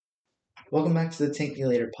Welcome back to the Take Me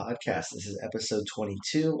Later podcast. This is episode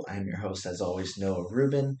 22. I'm your host, as always, Noah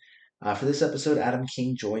Rubin. For this episode, Adam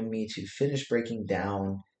King joined me to finish breaking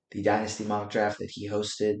down the Dynasty mock draft that he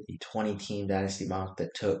hosted, the 20-team Dynasty mock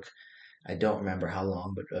that took, I don't remember how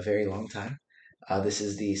long, but a very long time. This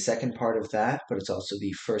is the second part of that, but it's also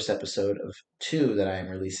the first episode of two that I am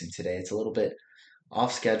releasing today. It's a little bit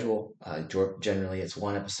off schedule. Generally, it's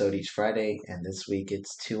one episode each Friday, and this week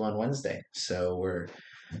it's two on Wednesday. So we're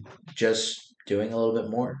just doing a little bit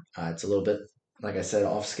more. It's a little bit, like I said,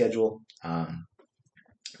 off schedule.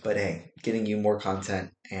 But hey, getting you more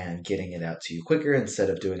content and getting it out to you quicker instead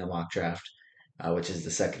of doing a mock draft, which is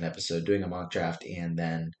the second episode, doing a mock draft and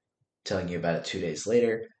then telling you about it 2 days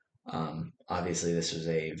later. Obviously, this was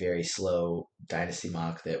a very slow Dynasty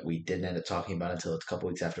mock that we didn't end up talking about until a couple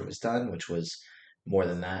weeks after it was done, which was more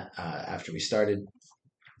than that after we started.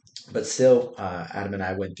 But still, Adam and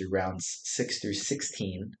I went through rounds 6 through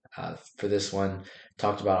 16 for this one,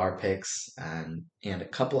 talked about our picks and a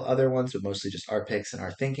couple other ones, but mostly just our picks and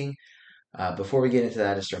our thinking. Before we get into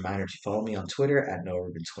that, just a reminder to follow me on Twitter at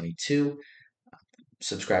NoahRubin22.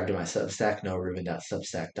 Subscribe to my Substack,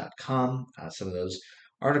 noahrubin.substack.com. Some of those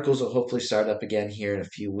articles will hopefully start up again here in a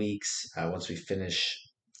few weeks once we finish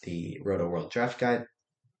the Roto World Draft Guide.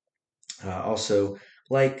 Also,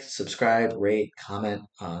 like, subscribe, rate, comment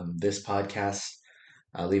on this podcast,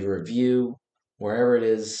 leave a review, wherever it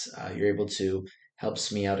is you're able to.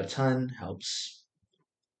 Helps me out a ton, helps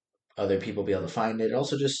other people be able to find it. It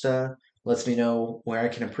also just lets me know where I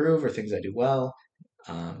can improve or things I do well.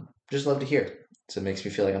 Just love to hear. So it makes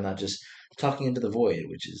me feel like I'm not just talking into the void,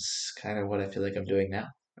 which is kind of what I feel like I'm doing now.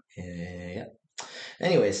 Yeah.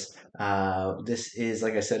 Anyways, this is,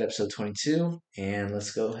 like I said, episode 22, and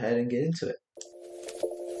let's go ahead and get into it.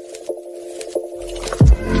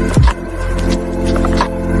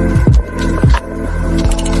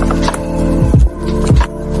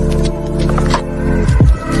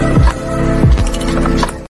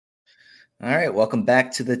 All right, welcome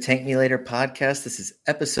back to the Tank Me Later podcast. This is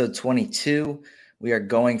episode 22. We are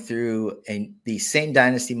going through the same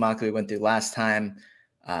Dynasty mock that we went through last time.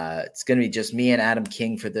 It's going to be just me and Adam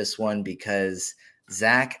King for this one because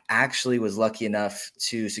Zach actually was lucky enough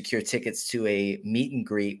to secure tickets to a meet and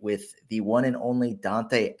greet with the one and only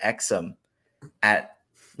Dante Exum at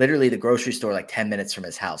literally the grocery store like 10 minutes from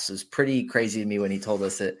his house. It was pretty crazy to me when he told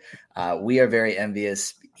us it. We are very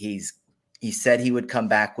envious. He said he would come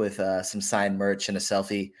back with some signed merch and a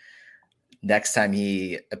selfie next time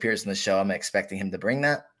he appears in the show. I'm expecting him to bring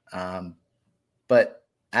that. But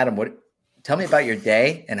Adam, tell me about your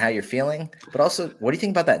day and how you're feeling, but also what do you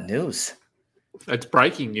think about that news? It's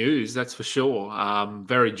breaking news, that's for sure.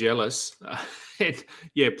 Very jealous. And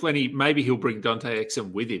yeah, plenty. Maybe he'll bring Dante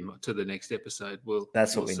Exum with him to the next episode.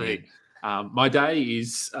 That's what we'll we see. need. My day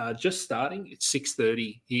is just starting. It's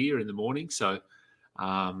 6:30 here in the morning, so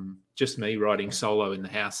just me riding solo in the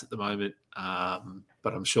house at the moment.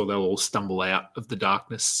 But I'm sure they'll all stumble out of the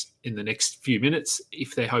darkness in the next few minutes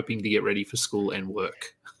if they're hoping to get ready for school and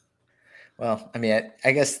work. Well, I mean,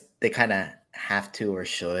 I guess they kind of have to or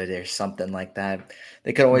should or something like that.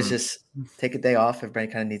 They could always just take a day off. Everybody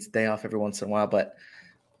kind of needs a day off every once in a while, but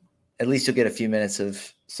at least you'll get a few minutes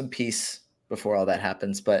of some peace before all that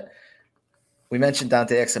happens. But we mentioned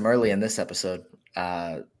Dante Exum early in this episode.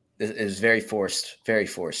 It was very forced,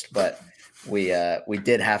 but we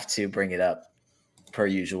did have to bring it up per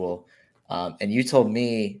usual. And you told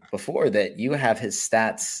me before that you have his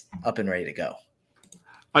stats up and ready to go.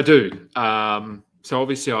 I do. So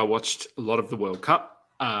obviously I watched a lot of the World Cup.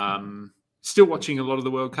 Still watching a lot of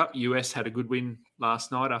the World Cup. US had a good win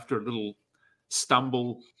last night after a little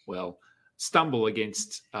stumble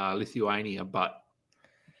against Lithuania. But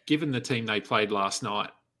given the team they played last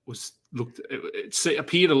night, it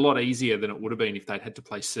appeared a lot easier than it would have been if they'd had to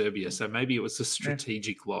play Serbia. So maybe it was a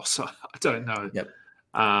strategic loss. I don't know. Yep.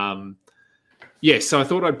 So I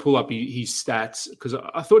thought I'd pull up his stats because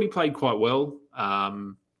I thought he played quite well.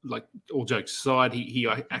 Like all jokes aside, he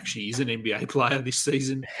actually is an NBA player this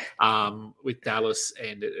season with Dallas,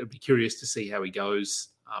 and it'd be curious to see how he goes.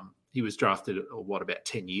 He was drafted about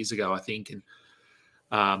 10 years ago, I think, and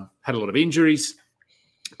had a lot of injuries.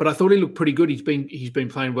 But I thought he looked pretty good. He's been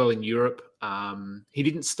playing well in Europe. He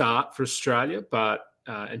didn't start for Australia, but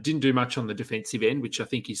and didn't do much on the defensive end, which I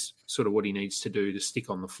think is sort of what he needs to do to stick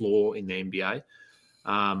on the floor in the NBA.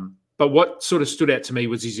 But what sort of stood out to me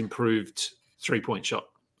was his improved three-point shot,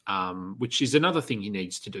 which is another thing he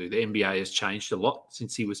needs to do. The NBA has changed a lot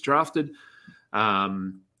since he was drafted.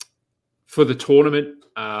 For the tournament,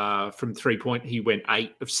 from three-point, he went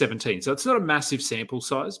 8 of 17. So it's not a massive sample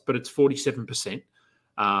size, but it's 47%.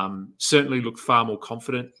 Certainly looked far more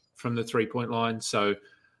confident from the 3-point line. So,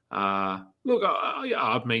 look,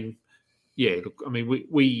 I mean, yeah, look, I mean,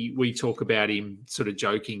 we talk about him sort of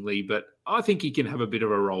jokingly, but I think he can have a bit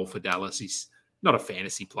of a role for Dallas. He's not a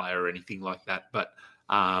fantasy player or anything like that, but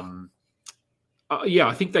yeah,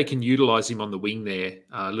 I think they can utilize him on the wing there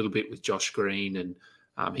a little bit with Josh Green, and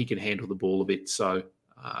he can handle the ball a bit. So,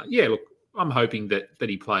 yeah, look, I'm hoping that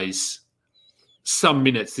he plays some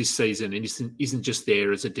minutes this season and isn't just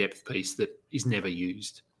there as a depth piece that is never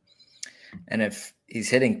used. And if he's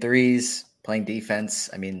hitting threes, playing defense,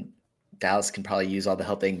 I mean, Dallas can probably use all the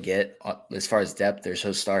help they can get. As far as depth, they're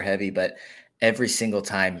so star heavy, but every single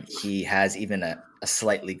time he has even a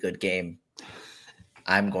slightly good game,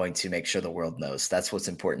 I'm going to make sure the world knows. That's what's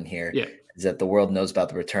important here. Yeah. Is that the world knows about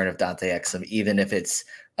the return of Dante Exum, even if it's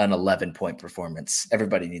an 11-point performance.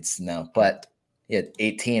 Everybody needs to know. But he had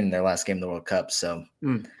 18 in their last game of the World Cup. So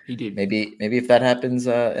he did. Maybe if that happens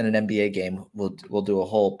in an NBA game, we'll do a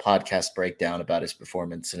whole podcast breakdown about his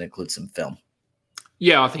performance and include some film.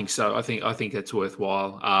 Yeah, I think so. I think that's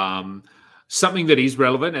worthwhile. Something that is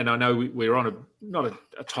relevant, and I know we're on not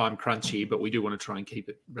a time crunch here, but we do want to try and keep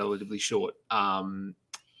it relatively short.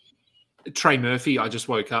 Trey Murphy, I just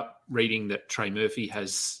woke up reading that Trey Murphy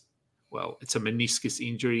has, well, it's a meniscus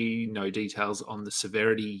injury, no details on the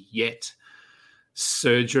severity yet.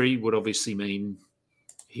 Surgery would obviously mean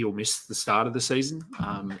he'll miss the start of the season.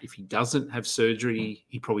 If he doesn't have surgery,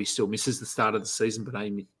 he probably still misses the start of the season, but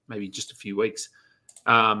maybe just a few weeks.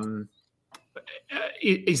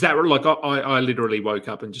 Is that like I literally woke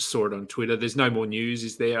up and just saw it on Twitter? There's no more news,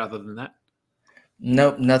 is there, other than that?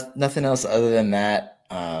 Nope, nothing else other than that,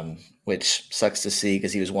 which sucks to see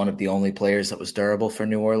because he was one of the only players that was durable for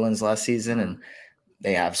New Orleans last season, and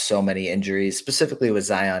they have so many injuries, specifically with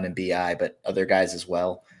Zion and BI, but other guys as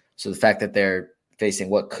well. So the fact that they're facing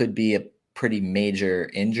what could be a pretty major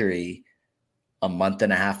injury a month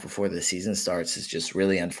and a half before the season starts is just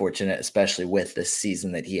really unfortunate, especially with the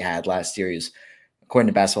season that he had last year. He was, according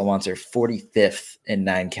to Basketball Monster, 45th in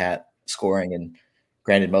 9-cat scoring. And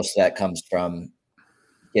granted, most of that comes from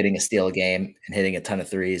getting a steal a game and hitting a ton of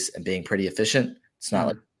threes and being pretty efficient. It's not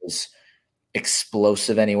like it was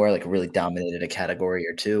explosive anywhere, like really dominated a category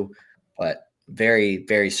or two, but very,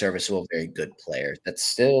 very serviceable, very good player. That's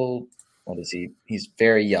still, what is he? He's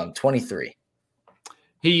very young, 23.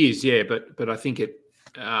 He is, yeah, but I think it.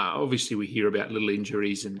 Obviously, we hear about little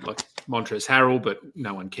injuries and like Montrezl Harrell, but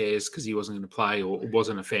no one cares because he wasn't going to play or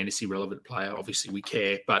wasn't a fantasy relevant player. Obviously, we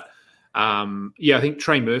care, but yeah, I think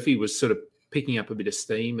Trey Murphy was sort of picking up a bit of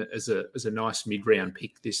steam as a nice mid round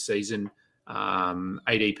pick this season.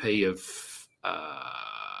 ADP of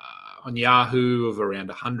on Yahoo of around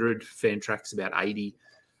 100, Fantrax about 80.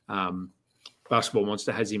 Basketball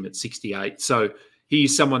Monster has him at 68. So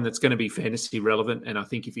he's someone that's going to be fantasy relevant, and I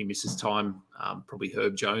think if he misses time, probably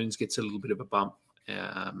Herb Jones gets a little bit of a bump.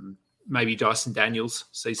 Maybe Dyson Daniels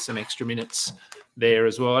sees some extra minutes there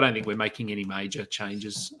as well. I don't think we're making any major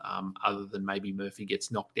changes other than maybe Murphy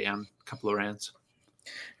gets knocked down a couple of rounds.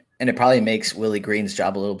 And it probably makes Willie Green's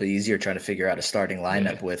job a little bit easier trying to figure out a starting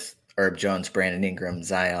lineup with Herb Jones, Brandon Ingram,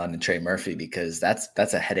 Zion, and Trey Murphy, because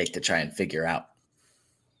that's a headache to try and figure out.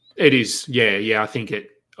 It is. Yeah. I think it.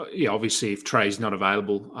 Yeah, obviously, if Trey's not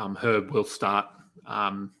available, Herb will start.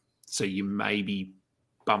 So you maybe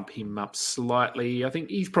bump him up slightly. I think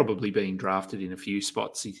he's probably being drafted in a few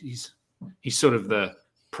spots. He's sort of the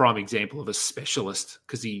prime example of a specialist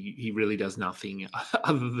because he really does nothing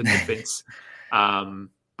other than defense.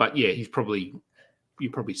 But yeah, you probably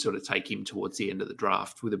sort of take him towards the end of the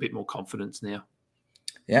draft with a bit more confidence now.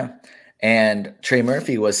 Yeah, and Trey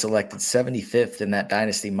Murphy was selected 75th in that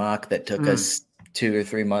Dynasty mock that took us 2 or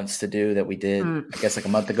 3 months to do, that we did, I guess like a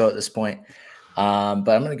month ago at this point. But I'm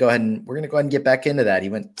going to go ahead and get back into that. He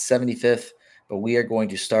went 75th, but we are going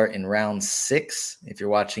to start in round 6. If you're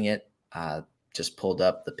watching it, just pulled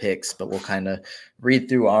up the picks, but we'll kind of read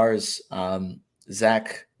through ours.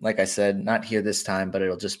 Zach, like I said, not here this time, but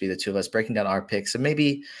it'll just be the two of us breaking down our picks and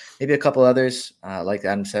maybe a couple others. Like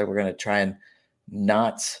Adam said, we're going to try and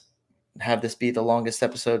not have this be the longest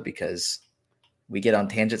episode because we get on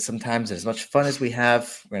tangents sometimes, and as much fun as we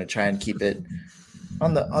have, we're going to try and keep it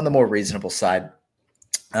on the more reasonable side.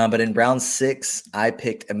 But in round 6, I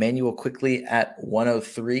picked Emmanuel Quickley at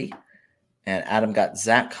 103, and Adam got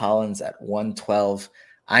Zach Collins at 112.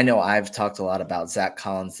 I know I've talked a lot about Zach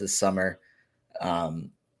Collins this summer.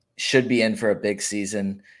 Should be in for a big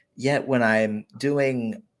season. Yet when I'm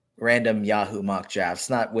doing random Yahoo mock drafts,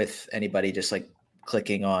 not with anybody just like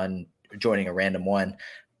clicking on joining a random one,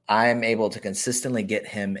 I'm able to consistently get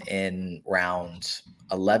him in round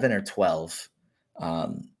 11 or 12.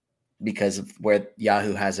 because of where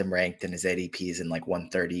Yahoo has him ranked, and his ADP is in like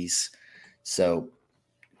 130s. So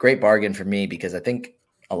great bargain for me, because I think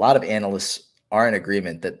a lot of analysts are in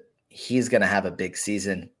agreement that he's going to have a big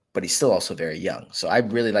season, but he's still also very young. So I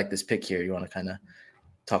really like this pick here. You want to kind of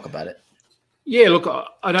talk about it? Yeah, look,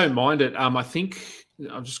 I don't mind it. I think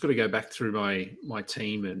I've just got to go back through my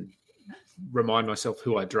team and remind myself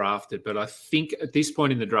who I drafted. But I think at this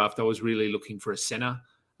point in the draft, I was really looking for a center.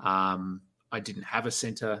 I didn't have a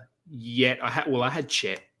center yet. I had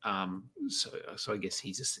Chet. So I guess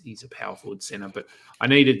he's a power forward center, but I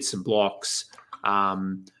needed some blocks.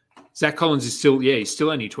 Zach Collins is he's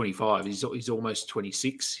still only 25. He's almost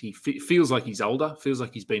 26. He feels like he's older, feels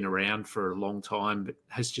like he's been around for a long time, but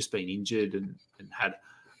has just been injured and had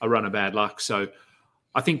a run of bad luck. So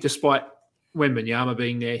I think despite Wembanyama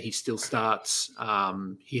being there, he still starts.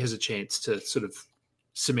 He has a chance to sort of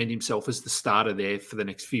cement himself as the starter there for the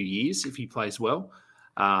next few years if he plays well.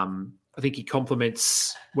 I think he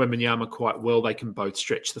complements Wembanyama quite well. They can both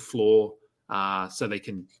stretch the floor, so they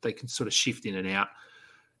can sort of shift in and out.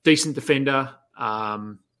 Decent defender,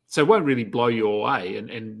 so it won't really blow you away,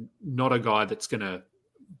 and not a guy that's going to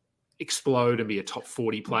explode and be a top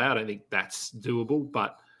 40 player. I don't think that's doable,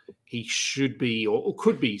 but he should be or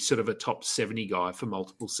could be sort of a top 70 guy for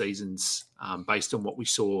multiple seasons based on what we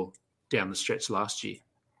saw down the stretch last year.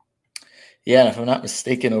 Yeah, and if I'm not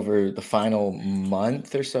mistaken, over the final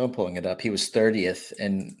month or so, I'm pulling it up, he was 30th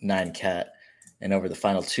in 9-cat, and over the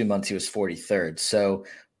final 2 months, he was 43rd. So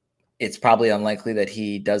it's probably unlikely that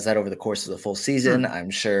he does that over the course of the full season. I'm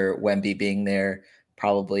sure Wemby being there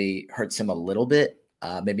probably hurts him a little bit,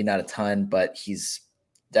 maybe not a ton, but he's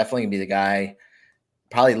definitely going to be the guy,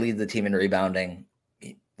 probably lead the team in rebounding.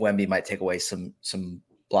 Wemby might take away some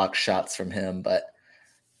block shots from him, but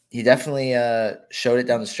he definitely showed it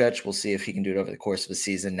down the stretch. We'll see if he can do it over the course of the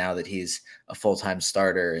season now that he's a full-time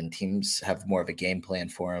starter and teams have more of a game plan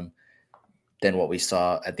for him than what we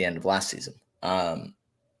saw at the end of last season.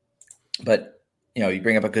 But, you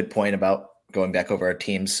bring up a good point about going back over our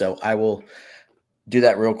teams. So I will do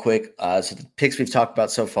that real quick. So the picks we've talked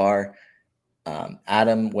about so far,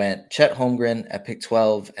 Adam went Chet Holmgren at pick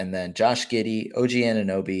 12, and then Josh Giddey, OG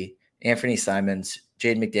Anunoby, Anthony Simons,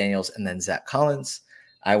 Jaden McDaniels, and then Zach Collins.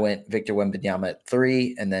 I went Victor Wembanyama at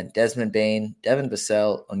 3, and then Desmond Bane, Devin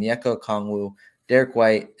Vassell, Onyeka Okongwu, Derek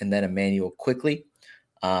White, and then Emmanuel Quickly.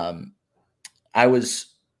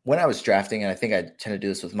 When I was drafting, and I think I tend to do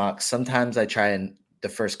this with mocks, sometimes I try and the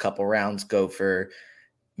first couple rounds go for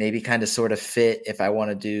maybe kind of sort of fit if I want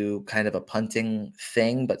to do kind of a punting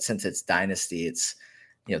thing. But since it's Dynasty, it's,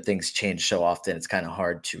 things change so often. It's kind of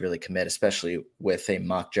hard to really commit, especially with a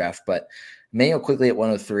mock draft. But Emmanuel Quickly at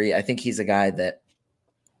 103, I think he's a guy that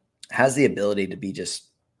has the ability to be just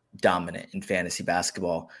dominant in fantasy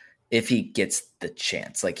basketball if he gets the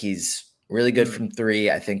chance. Like, he's really good from 3.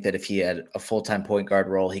 I think that if he had a full-time point guard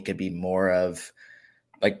role, he could be more of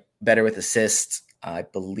like better with assists. I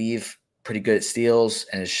believe pretty good at steals,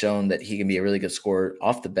 and has shown that he can be a really good scorer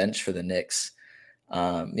off the bench for the Knicks.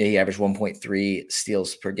 He averaged 1.3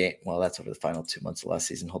 steals per game. Well, that's over the final 2 months of last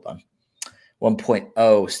season. Hold on.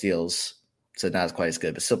 1.0 steals. So not quite as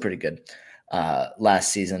good, but still pretty good.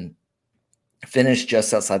 Last season, finished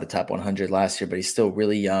just outside the top 100 last year, but he's still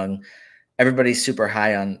really young. Everybody's super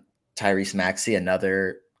high on Tyrese Maxey,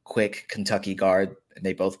 another quick Kentucky guard, and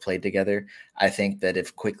they both played together. I think that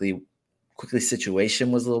if Quickly's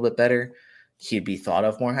situation was a little bit better, he'd be thought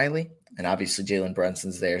of more highly. And obviously Jalen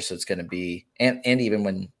Brunson's there, so it's going to be – and even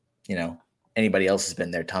when, anybody else has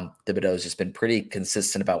been there, Tom Thibodeau's just been pretty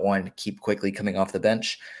consistent about wanting to keep Quickly coming off the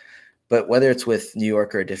bench. But whether it's with New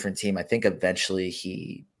York or a different team, I think eventually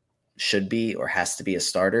he should be or has to be a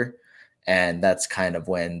starter. And that's kind of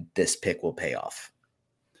when this pick will pay off.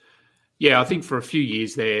 Yeah, I think for a few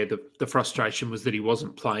years there, the frustration was that he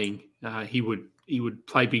wasn't playing. He would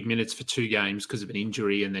play big minutes for 2 games because of an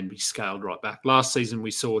injury and then be scaled right back. Last season,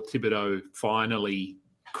 we saw Thibodeau finally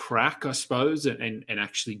crack, I suppose, and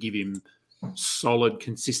actually give him solid,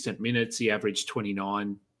 consistent minutes. He averaged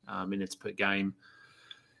 29 minutes per game.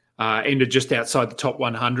 Ended just outside the top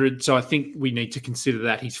 100. So I think we need to consider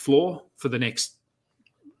that his floor for the next,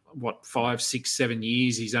 5, 6, 7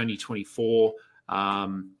 years. He's only 24.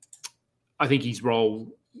 I think his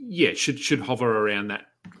role, should hover around that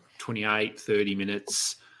 28, 30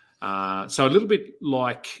 minutes. So a little bit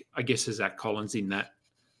like, I guess, as Zach Collins in that.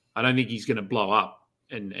 I don't think he's going to blow up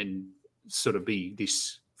and sort of be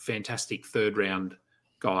this fantastic third-round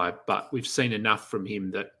guy, but we've seen enough from him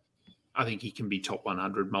that I think he can be top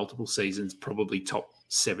 100 multiple seasons, probably top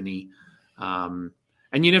 70. And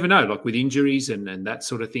you never know, like with injuries and that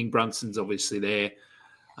sort of thing. Brunson's obviously there.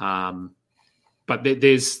 But but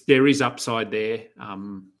there is upside there.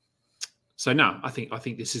 So no, I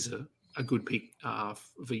think this is a good pick of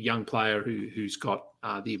a young player who's got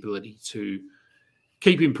the ability to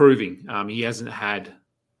keep improving. He hasn't had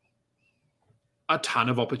a ton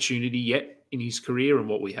of opportunity yet in his career, and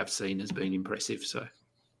what we have seen has been impressive. So,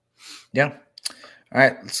 yeah. All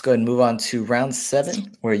right, let's go ahead and move on to round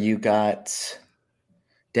 7, where you got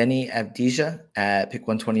Denny Avdija at pick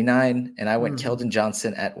 129, and I went Keldon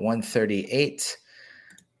Johnson at 138.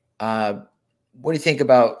 What do you think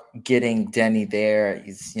about getting Denny there?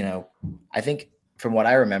 He's, I think from what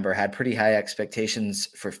I remember, had pretty high expectations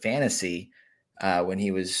for fantasy when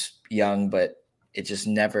he was young, but it just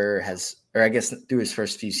never has, or I guess through his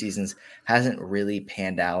first few seasons, hasn't really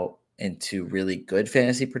panned out into really good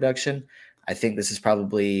fantasy production. I think this is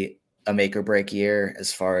probably a make or break year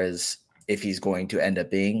as far as if he's going to end up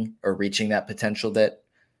being or reaching that potential that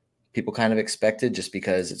people kind of expected, just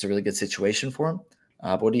because it's a really good situation for him.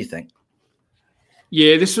 But what do you think?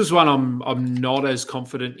 Yeah, this was one I'm not as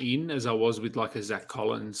confident in as I was with like a Zach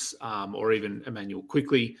Collins or even Emmanuel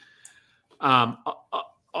Quickly.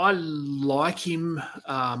 I like him.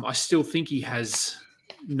 I still think he has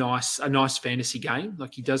a nice fantasy game.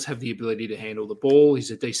 Like, he does have the ability to handle the ball.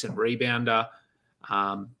 He's a decent rebounder,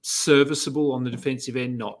 serviceable on the defensive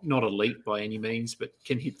end, not elite by any means, but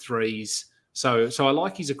can hit threes. So I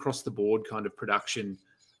like his across the board kind of production,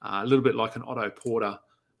 a little bit like an Otto Porter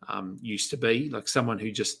used to be, like someone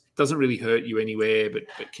who just doesn't really hurt you anywhere, but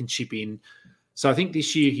can chip in. So I think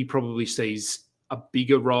this year he probably sees a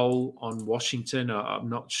bigger role on Washington. I'm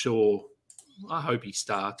not sure. I hope he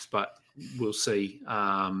starts, but we'll see.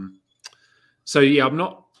 So yeah,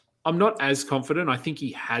 I'm not as confident. I think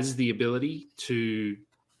he has the ability to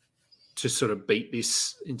sort of beat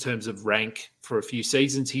this in terms of rank for a few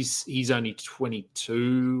seasons. He's only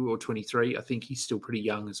 22 or 23. I think he's still pretty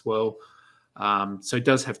young as well. So he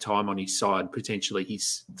does have time on his side. Potentially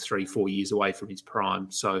he's 3-4 years away from his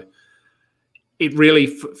prime. So it really,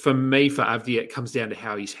 for me, for Avdia, it comes down to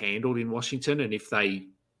how he's handled in Washington. And if they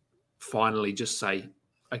finally just say,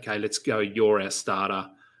 okay, let's go, you're our starter,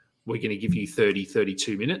 we're going to give you 30,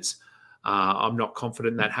 32 minutes. I'm not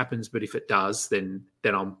confident that happens, but if it does, then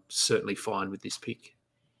I'm certainly fine with this pick.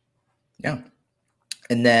 Yeah.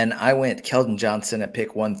 And then I went Keldon Johnson at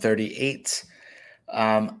pick 138.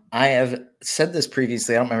 I have said this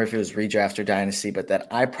previously, I don't remember if it was redraft or dynasty, but that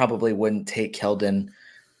I probably wouldn't take Keldon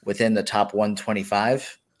within the top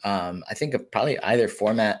 125. I think of probably either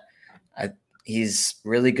format. He's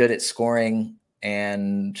really good at scoring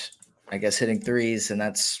and I guess hitting threes, and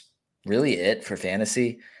that's really it for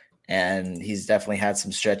fantasy. And he's definitely had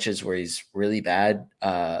some stretches where he's really bad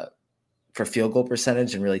for field goal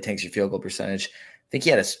percentage and really tanks your field goal percentage. I think he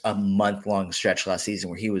had a month-long stretch last season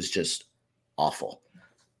where he was just awful.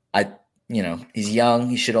 He's young.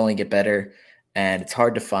 He should only get better. And it's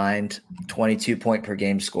hard to find 22 point per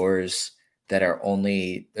game scorers that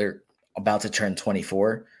they're about to turn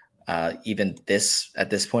 24, even at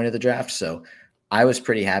this point of the draft. So I was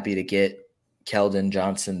pretty happy to get Keldon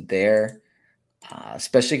Johnson there,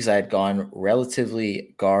 especially because I had gone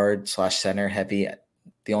relatively guard/center heavy.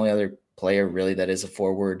 The only other player really that is a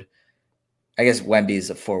forward, I guess Wemby is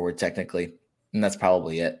a forward technically, and that's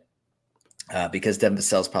probably it. Because Devin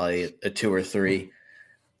Vassell's probably a 2 or 3,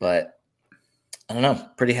 but I don't know.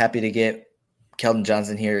 Pretty happy to get Keldon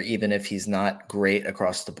Johnson here, even if he's not great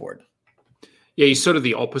across the board. Yeah, he's sort of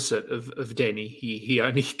the opposite of Denny. He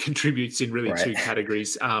only contributes in really two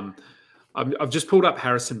categories. I've just pulled up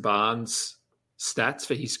Harrison Barnes' stats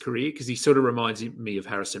for his career because he sort of reminds me of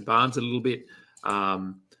Harrison Barnes a little bit.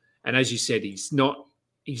 And as you said, he's not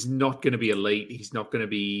going to be elite. He's not going to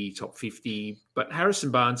be top 50. But Harrison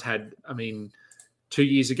Barnes 2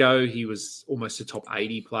 years ago, he was almost a top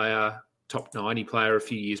 80 player, top 90 player a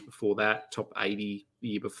few years before that, top 80 the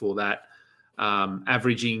year before that,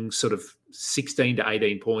 averaging sort of 16 to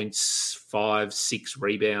 18 points, 5-6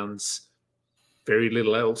 rebounds, very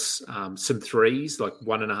little else. Some threes, like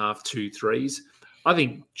 1.5, 2 threes. I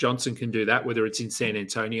think Johnson can do that, whether it's in San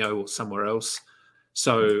Antonio or somewhere else.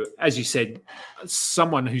 So, as you said,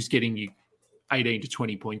 someone who's getting you 18 to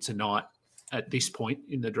 20 points a night at this point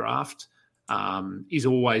in the draft is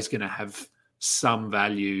always going to have some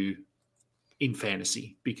value in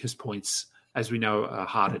fantasy because points, as we know, are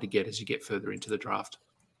harder to get as you get further into the draft.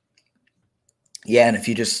 Yeah, and if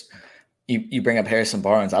you just you bring up Harrison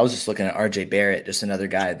Barnes, I was just looking at RJ Barrett, just another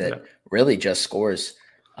guy that really just scores.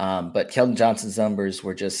 But Keldon Johnson's numbers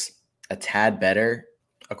were just a tad better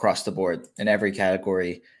across the board in every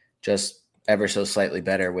category, just ever so slightly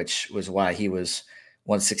better, which was why he was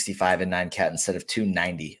 165 and 9 cat instead of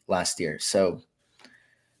 290 last year. So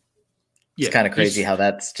It's kind of crazy how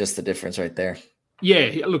that's just the difference right there.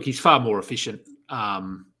 Yeah, look, he's far more efficient,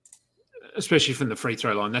 especially from the free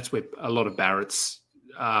throw line. That's where a lot of Barrett's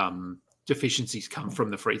deficiencies come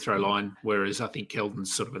from, the free throw line, whereas I think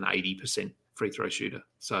Keldon's sort of an 80% free throw shooter.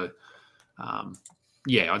 So,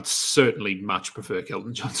 I'd certainly much prefer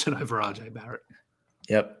Keldon Johnson over RJ Barrett.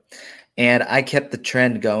 Yep. And I kept the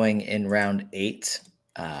trend going in round 8.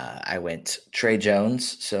 I went Trey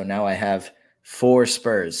Jones. So now I have 4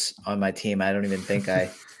 Spurs on my team. I don't even think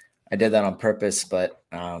I did that on purpose, but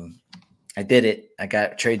I did it. I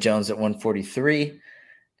got Trey Jones at 143.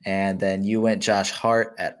 And then you went Josh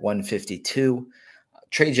Hart at 152.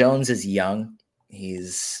 Trey Jones is young.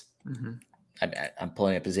 He's I'm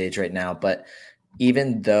pulling up his age right now, but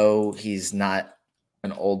even though he's not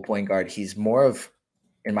an old point guard, he's more of,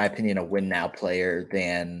 in my opinion, a win now player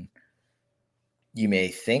than you may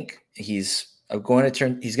think. He's going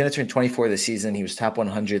to turn 24 this season. He was top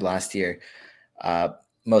 100 last year.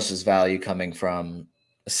 Most of his value coming from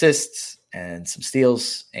assists and some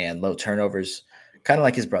steals and low turnovers, kind of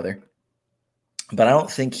like his brother. But I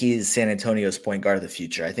don't think he's San Antonio's point guard of the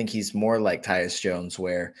future. I think he's more like Tyus Jones,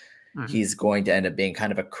 where he's going to end up being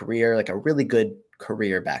kind of a career, like a really good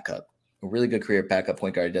career backup. A really good career backup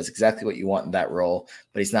point guard. He does exactly what you want in that role,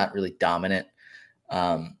 but he's not really dominant.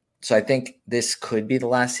 So I think this could be the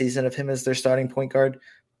last season of him as their starting point guard,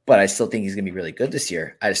 but I still think he's going to be really good this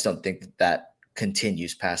year. I just don't think that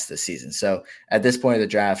continues past this season. So at this point of the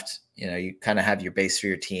draft, you kind of have your base for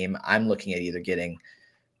your team. I'm looking at either getting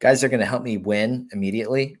guys that are going to help me win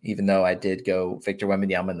immediately, even though I did go Victor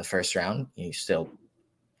Wembanyama in the first round.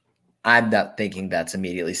 I'm not thinking that's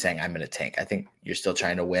immediately saying I'm going to tank. I think you're still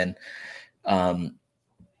trying to win.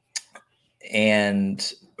 And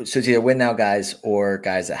so it's either win now guys or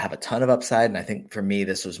guys that have a ton of upside. And I think for me,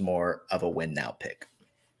 this was more of a win now pick.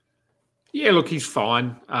 Yeah, look, he's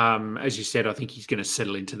fine. As you said, I think he's going to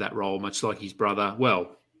settle into that role, much like his brother.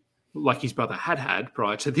 Well, like his brother had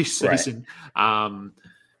prior to this season. Right.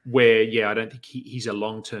 Where, I don't think he's a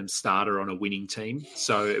long-term starter on a winning team.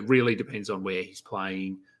 So it really depends on where he's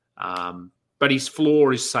playing. But his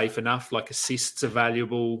floor is safe enough, like assists are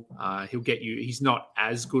valuable. He'll get you, he's not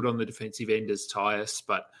as good on the defensive end as Tyus,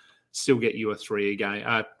 but still get you a 3 a game,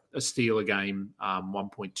 a steal a game,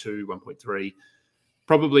 1.2, 1.3.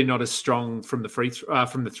 Probably not as strong from the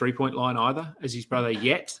from the 3-point line either as his brother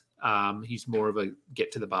yet. He's more of a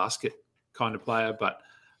get to the basket kind of player, but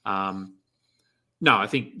no, I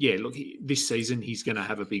think, look, this season he's going to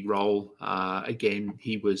have a big role. Again,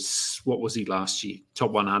 what was he last year?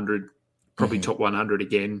 Top 100, probably top 100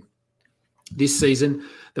 again this season.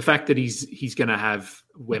 The fact that he's going to have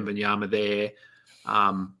Wembanyama there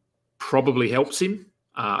probably helps him.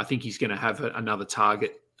 I think he's going to have another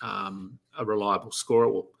target, a reliable scorer.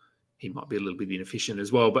 Well, he might be a little bit inefficient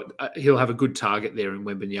as well, but he'll have a good target there in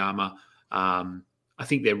Wembanyama. I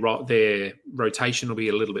think their rotation will be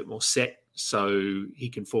a little bit more set, so he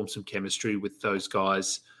can form some chemistry with those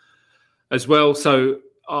guys as well. So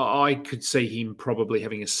I could see him probably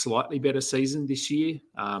having a slightly better season this year,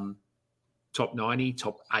 top 90,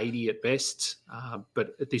 top 80 at best.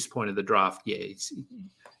 But at this point of the draft,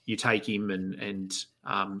 you take him and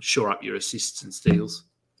shore up your assists and steals.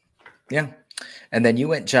 Yeah. And then you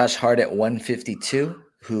went Josh Hart at 152,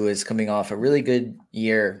 who is coming off a really good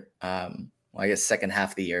year. I guess second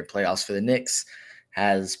half of the year, playoffs for the Knicks,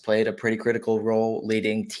 has played a pretty critical role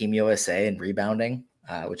leading Team USA in rebounding,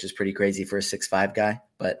 which is pretty crazy for a 6'5" guy.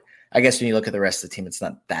 But I guess when you look at the rest of the team, it's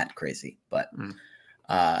not that crazy. But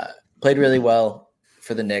played really well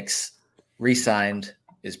for the Knicks, re-signed,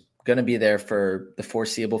 is going to be there for the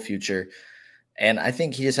foreseeable future. And I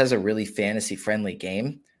think he just has a really fantasy-friendly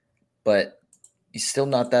game, but he's still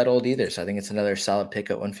not that old either. So I think it's another solid pick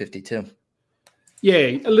at 152. Yeah,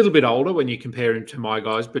 a little bit older when you compare him to my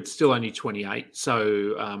guys, but still only 28.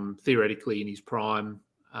 So theoretically in his prime.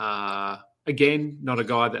 Again, not a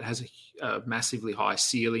guy that has a massively high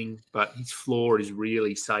ceiling, but his floor is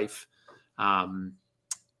really safe.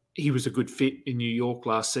 He was a good fit in New York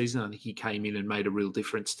last season. I think he came in and made a real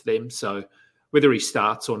difference to them. So whether he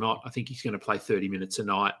starts or not, I think he's going to play 30 minutes a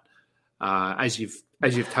night. As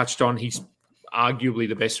you've touched on, he's arguably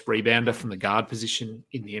the best rebounder from the guard position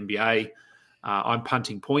in the NBA. I'm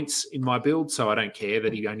punting points in my build, so I don't care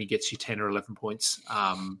that he only gets you 10 or 11 points.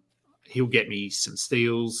 He'll get me some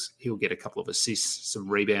steals. He'll get a couple of assists, some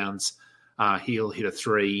rebounds. He'll hit a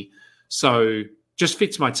 3. So just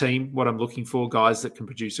fits my team, what I'm looking for, guys that can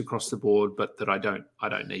produce across the board, but that I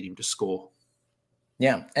don't need him to score.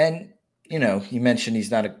 Yeah, and, you mentioned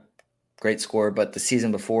he's not a great scorer, but the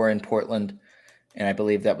season before in Portland, and I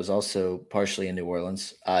believe that was also partially in New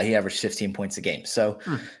Orleans, he averaged 15 points a game. So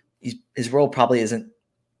his role probably isn't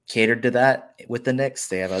catered to that with the Knicks.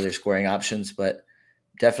 They have other scoring options, but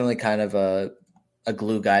definitely kind of a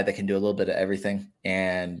glue guy that can do a little bit of everything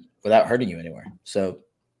and without hurting you anywhere. So,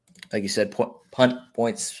 like you said, punt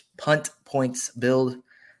points build,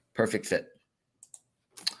 perfect fit.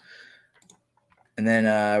 And then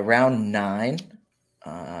round 9,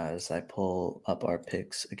 as I pull up our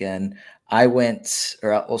picks again, we'll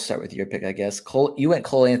start with your pick, I guess. You went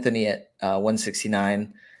Cole Anthony at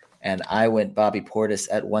 169, and I went Bobby Portis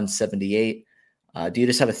at 178. Do you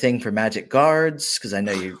just have a thing for Magic guards? Because I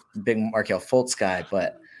know you're a big Markelle Fultz guy,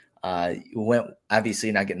 but you went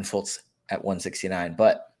obviously not getting Fultz at 169.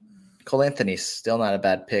 But Cole Anthony's still not a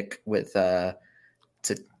bad pick with, I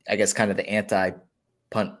guess, kind of the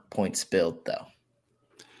anti-punt points build, though.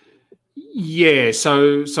 Yeah,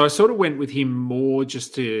 so I sort of went with him more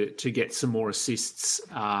just to get some more assists.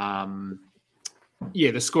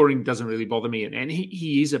 The scoring doesn't really bother me, and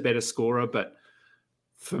he is a better scorer, but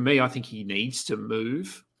for me, I think he needs to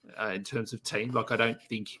move in terms of team. Like, I don't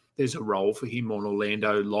think there's a role for him on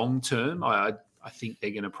Orlando long term. I think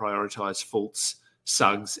they're going to prioritize Fultz,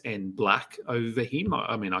 Suggs, and Black over him.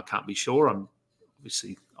 I mean, I can't be sure. I'm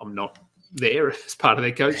not there as part of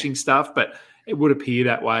their coaching staff, but it would appear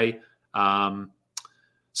that way.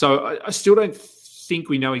 So I still don't think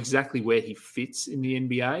we know exactly where he fits in the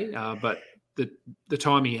NBA, but the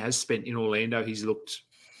time he has spent in Orlando, he's looked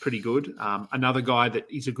pretty good. Another guy that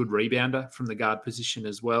is a good rebounder from the guard position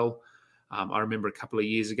as well. I remember a couple of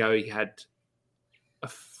years ago he had a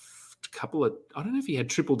couple of, I don't know if he had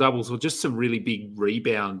triple doubles or just some really big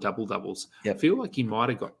rebound double doubles. Yep. I feel like he might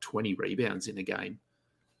have got 20 rebounds in a game.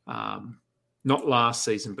 Not last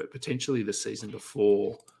season, but potentially the season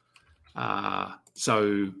before.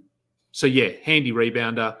 So yeah, handy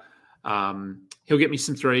rebounder. He'll get me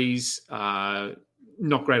some threes.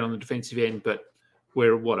 Not great on the defensive end, but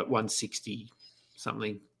we're at 160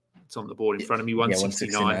 something. It's on the board in front of me,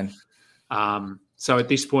 169. So at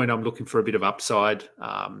this point, I'm looking for a bit of upside,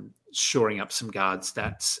 shoring up some guard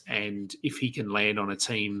stats, and if he can land on a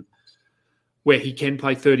team where he can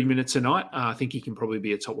play 30 minutes a night, I think he can probably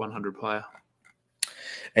be a top 100 player.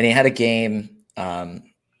 And he had a game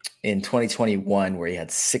in 2021 where he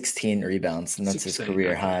had 16 rebounds, and that's his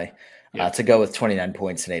career high. To go with 29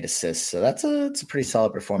 points and 8 assists. So it's a pretty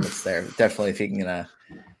solid performance there. Definitely if he can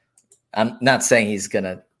I'm not saying he's going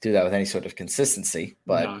to do that with any sort of consistency,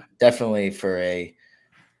 but definitely for I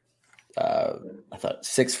thought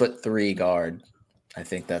 6'3" guard, I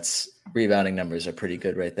think that's rebounding numbers are pretty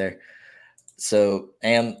good right there. So,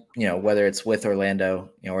 and, whether it's with Orlando,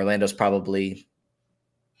 Orlando's probably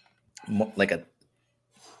like a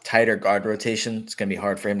tighter guard rotation. It's going to be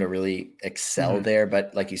hard for him to really excel there.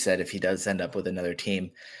 But like you said, if he does end up with another team,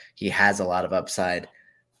 he has a lot of upside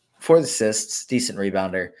for the assists, decent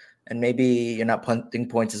rebounder, and maybe you're not punting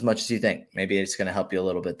points as much as you think. Maybe it's going to help you a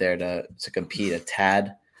little bit there to compete a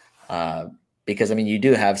tad. Because, I mean, you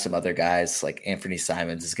do have some other guys like Anthony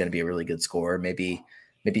Simons is going to be a really good scorer. Maybe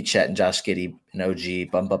Chet and Josh Giddey and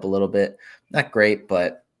OG bump up a little bit. Not great,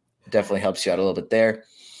 but definitely helps you out a little bit there.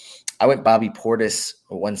 I went Bobby Portis,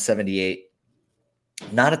 178.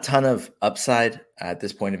 Not a ton of upside at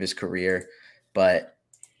this point of his career, but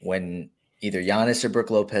when either Giannis or Brook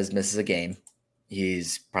Lopez misses a game,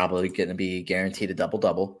 he's probably going to be guaranteed a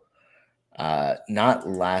double-double. Not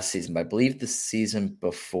last season, but I believe the season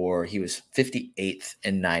before, he was 58th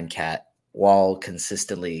in 9-cat while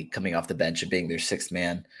consistently coming off the bench and being their sixth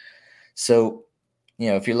man. So,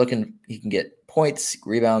 if you're looking, you can get points,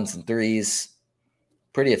 rebounds, and threes.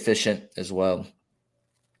 Pretty efficient as well.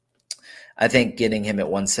 I think getting him at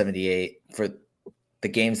 178 for the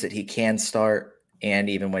games that he can start and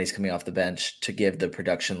even when he's coming off the bench to give the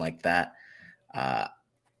production like that, I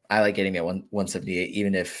like getting him at 178,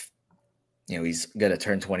 even if, he's going to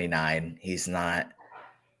turn 29. He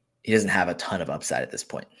doesn't have a ton of upside at this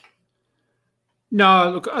point.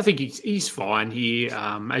 No, look, I think he's fine here.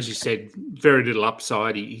 As you said, very little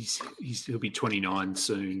upside. He'll be 29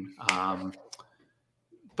 soon.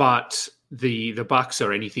 But the Bucks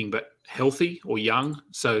are anything but healthy or young.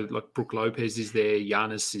 So like Brook Lopez is there.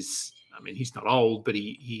 Giannis is, he's not old, but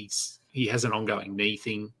he has an ongoing knee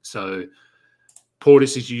thing. So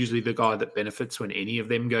Portis is usually the guy that benefits when any of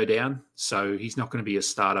them go down. So he's not going to be a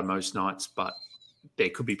starter most nights, but there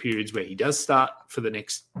could be periods where he does start for the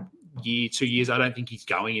next year, 2 years. I don't think he's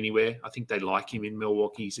going anywhere. I think they like him in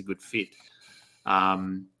Milwaukee. He's a good fit.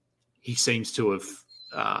 He seems to have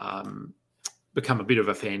become a bit of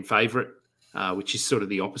a fan favorite, which is sort of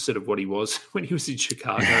the opposite of what he was when he was in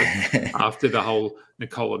Chicago after the whole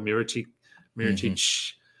Nikola Mirotic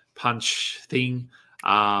punch thing.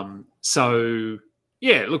 So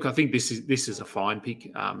Yeah, look, I think this is a fine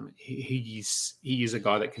pick. He is a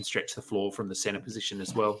guy that can stretch the floor from the center position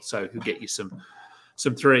as well, so he'll get you some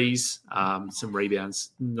threes, some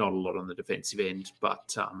rebounds. Not a lot on the defensive end,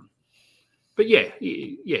 but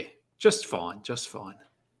yeah, just fine.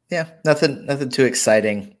 Yeah, nothing too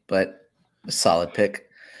exciting, but a solid pick.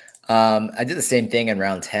 I did the same thing in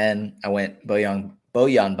round 10. I went Bojan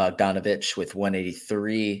Bogdanovic with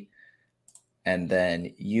 183. And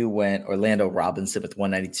then you went Orlando Robinson with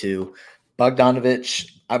 192.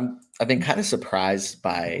 Bogdanovic, I've been kind of surprised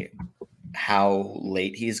by how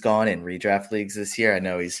late he's gone in redraft leagues this year. I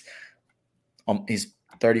know he's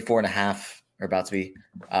 34 and a half or about to be.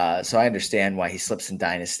 So I understand why he slips in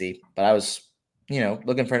Dynasty. But I was,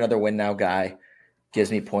 looking for another win now guy.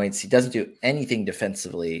 Gives me points. He doesn't do anything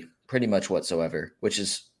defensively pretty much whatsoever, which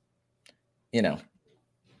is,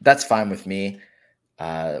 that's fine with me.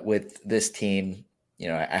 With this team,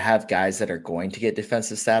 I have guys that are going to get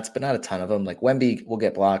defensive stats, but not a ton of them. Like Wemby will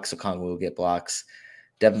get blocks, Okongwu will get blocks.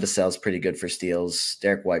 Devin Vassell's pretty good for steals.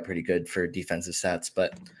 Derek White pretty good for defensive stats,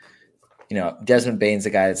 but Desmond Bane's a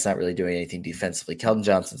guy that's not really doing anything defensively. Keldon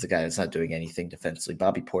Johnson's a guy that's not doing anything defensively.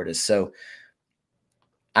 Bobby Portis. So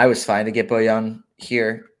I was fine to get Bojan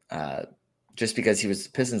here, just because he was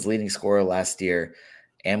the Pistons' leading scorer last year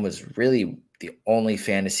and was really the only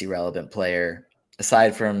fantasy relevant player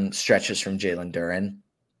aside from stretches from Jalen Duren.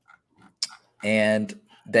 And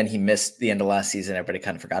then he missed the end of last season. Everybody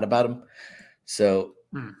kind of forgot about him. So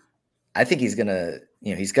I think he's going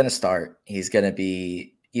to start. He's going to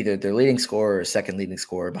be either their leading scorer or second leading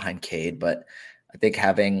scorer behind Cade. But I think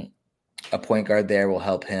having a point guard there will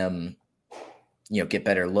help him, get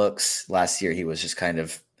better looks. Last year, he was just kind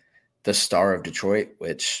of the star of Detroit,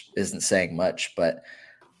 which isn't saying much, but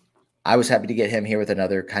I was happy to get him here with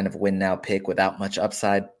another kind of win now pick without much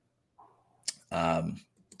upside.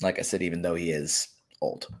 Like I said, even though he is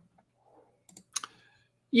old.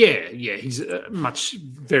 Yeah, he's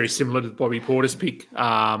very similar to the Bobby Portis pick,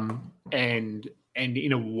 and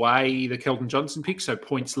in a way the Keldon Johnson pick. So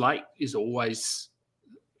points late is always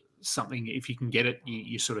something. If you can get it,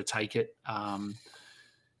 you sort of take it.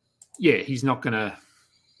 He's not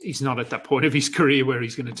at that point of his career where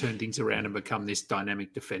he's going to turn things around and become this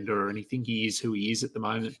dynamic defender or anything. He is who he is at the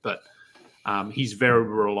moment, but he's very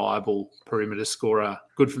reliable perimeter scorer,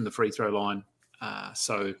 good from the free throw line.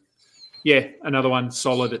 So, yeah, another one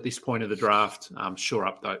solid at this point of the draft. Shore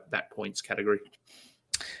up that points category.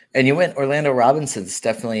 And you went Orlando Robinson's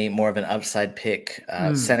definitely more of an upside pick,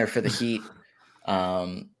 center for the Heat.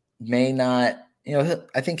 May not,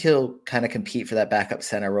 I think he'll kind of compete for that backup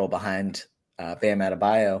center role behind Bam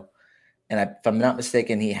Adebayo. And if I'm not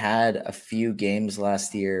mistaken, he had a few games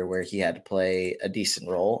last year where he had to play a decent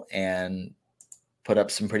role and put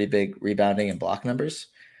up some pretty big rebounding and block numbers.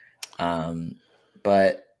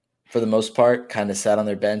 But for the most part, kind of sat on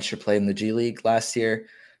their bench or played in the G League last year.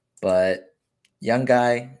 But young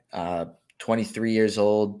guy, 23 years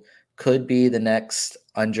old, could be the next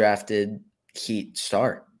undrafted Heat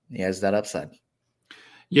star. He has that upside.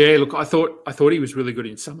 Yeah, look, I thought he was really good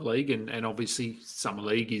in Summer League, and obviously Summer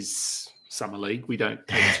League is Summer League. We don't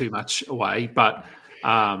take too much away, but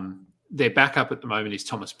their backup at the moment is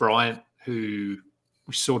Thomas Bryant, who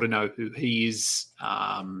we sort of know who he is.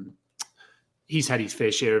 He's had his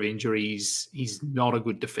fair share of injuries. He's not a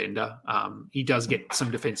good defender. He does get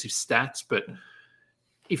some defensive stats, but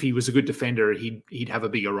if he was a good defender, he'd have a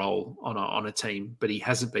bigger role on a team. But he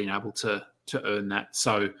hasn't been able to earn that.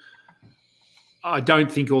 So I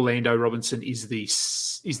don't think Orlando Robinson is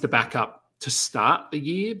the backup to start the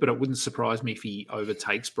year, but it wouldn't surprise me if he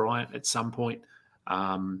overtakes Bryant at some point.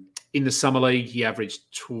 In the Summer League, he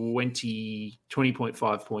averaged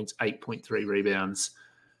 20.5 points, 8.3 rebounds,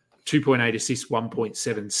 2.8 assists,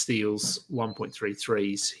 1.7 steals, 1.3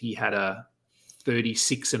 threes. He had a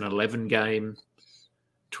 36-11 game,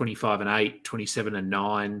 25-8,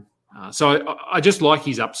 27-9. So I just like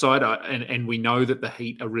his upside, and we know that the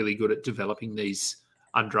Heat are really good at developing these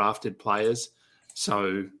undrafted players.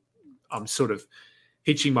 So I'm sort of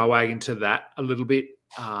hitching my wagon to that a little bit.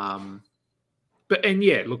 Look,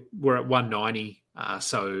 we're at 190,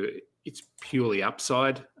 so it's purely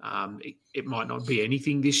upside. It might not be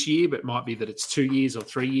anything this year, but it might be that it's 2 years or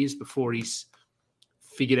 3 years before he's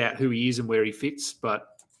figured out who he is and where he fits. But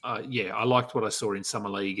I liked what I saw in Summer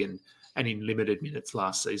League and in limited minutes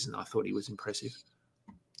last season. I thought he was impressive.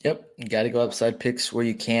 Yep. You got to go upside picks where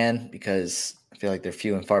you can, because I feel like they're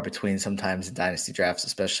few and far between sometimes in dynasty drafts,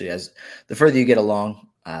 especially as the further you get along,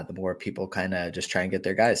 the more people kind of just try and get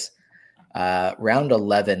their guys. Round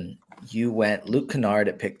 11, you went Luke Kennard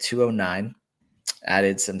at pick 209.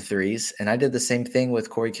 added some threes. And I did the same thing with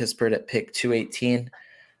Corey Kispert at pick 218.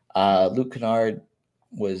 Luke Kennard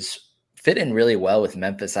was fit in really well with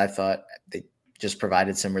Memphis. I thought they just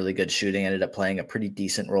provided some really good shooting, ended up playing a pretty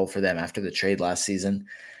decent role for them after the trade last season,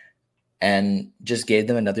 and just gave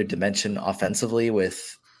them another dimension offensively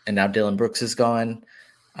and now Dylan Brooks is gone.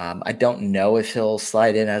 I don't know if he'll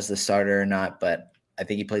slide in as the starter or not, but I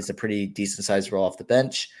think he plays a pretty decent sized role off the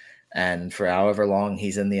bench. And for however long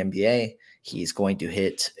he's in the NBA, he's going to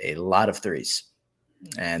hit a lot of threes.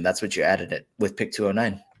 And that's what you added it with pick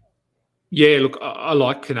 209. Yeah, look, I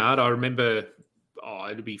like Kennard. I remember,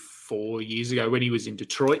 it'd be 4 years ago when he was in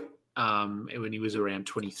Detroit, and when he was around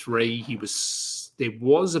 23, there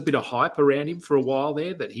was a bit of hype around him for a while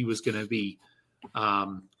there that he was going to be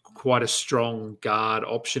quite a strong guard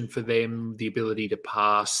option for them, the ability to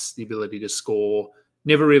pass, the ability to score.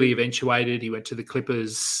 Never really eventuated. He went to the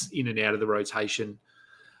Clippers, in and out of the rotation.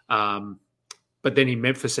 But then in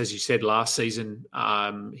Memphis, as you said, last season,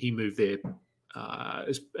 he moved there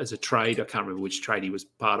as a trade. I can't remember which trade he was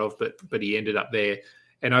part of, but he ended up there.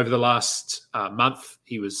 And over the last month,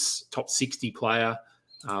 he was top 60 player,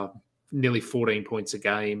 nearly 14 points a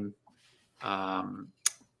game.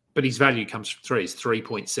 But his value comes from threes,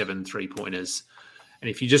 3.7 3-pointers. And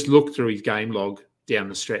if you just look through his game log down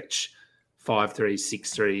the stretch, 5 threes,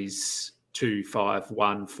 6 threes, 2, 5,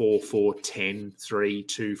 1, 4, 4, 10, 3,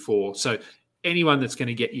 2, 4. So anyone that's going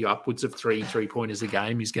to get you upwards of 3-pointers a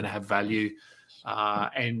game is going to have value.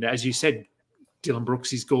 And as you said, Dylan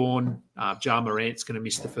Brooks is gone. Ja Morant's going to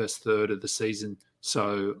miss the first third of the season.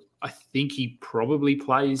 So I think he probably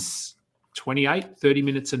plays 28, 30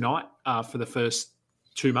 minutes a night for the first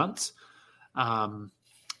 2 months. And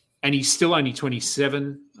he's still only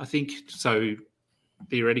 27, I think. So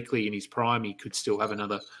theoretically, in his prime, he could still have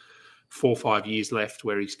another 4 or 5 years left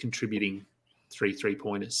where he's contributing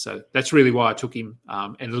 3-pointers. So that's really why I took him,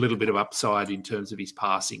 and a little bit of upside in terms of his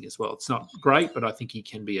passing as well. It's not great, but I think he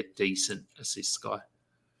can be a decent assist guy.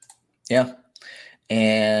 Yeah.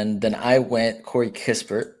 And then I went Corey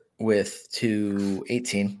Kispert with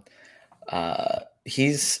 218. I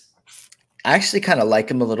actually kind of like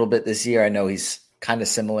him a little bit this year. I know he's kind of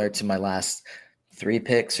similar to my last 3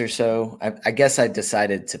 picks or so. I guess I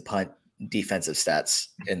decided to punt defensive stats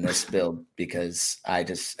in this build because I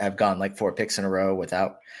just have gone like 4 picks in a row with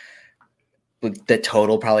the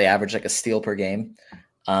total probably average like a steal per game.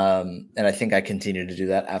 And I think I continue to do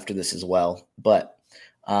that after this as well. But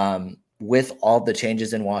with all the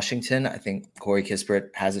changes in Washington, I think Corey Kispert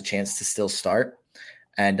has a chance to still start.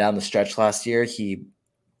 And down the stretch last year, he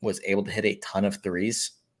was able to hit a ton of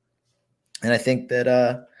threes. And I think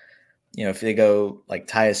that, if they go like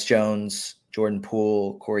Tyus Jones, Jordan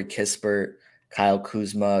Poole, Corey Kispert, Kyle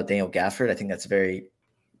Kuzma, Daniel Gafford, I think that's a very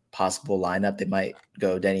possible lineup. They might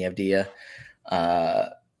go Denny Avdia.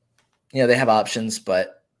 They have options,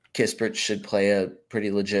 but Kispert should play a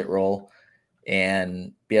pretty legit role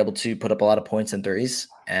and be able to put up a lot of points and threes.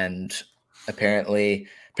 And apparently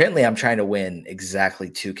I'm trying to win exactly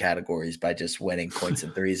 2 categories by just winning points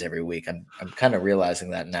and threes every week. I'm kind of realizing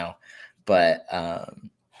that now, but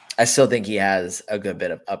I still think he has a good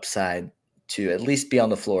bit of upside to at least be on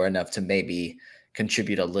the floor enough to maybe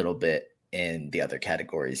contribute a little bit in the other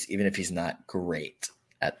categories, even if he's not great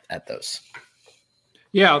at those.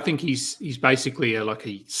 Yeah, I think he's basically like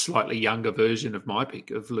a slightly younger version of my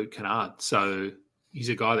pick of Luke Kennard. So he's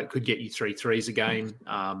a guy that could get you 3 threes a game.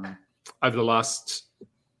 Over the last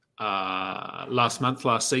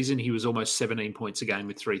season, he was almost 17 points a game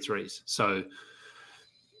with 3 threes. So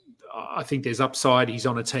I think there's upside. He's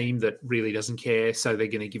on a team that really doesn't care, so they're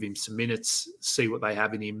going to give him some minutes, see what they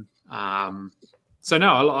have in him. So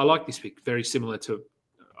no, I like this pick. Very similar to,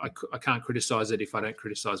 I can't criticize it if I don't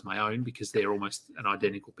criticize my own because they're almost an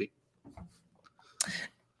identical pick.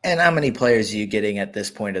 And how many players are you getting at this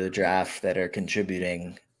point of the draft that are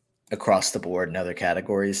contributing across the board in other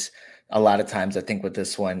categories? A lot of times I think with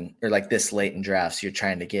this one, or like this late in drafts, you're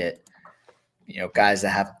trying to get guys that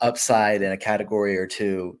have upside in a category or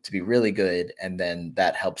two to be really good, and then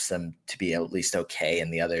that helps them to be at least okay in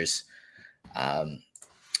the others.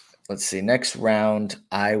 Let's see. Next round,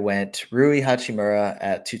 I went Rui Hachimura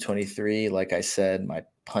at 223. Like I said, my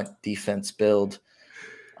punt defense build.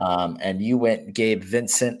 And you went Gabe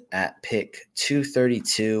Vincent at pick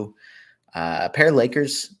 232. A pair of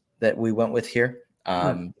Lakers that we went with here.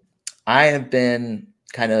 I have been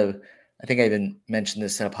I think I even mentioned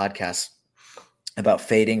this in a podcast about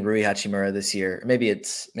fading Rui Hachimura this year. Maybe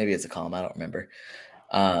it's a column. I don't remember.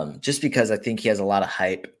 Just because I think he has a lot of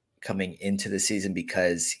hype coming into the season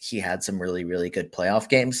because he had some really, really good playoff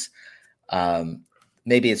games.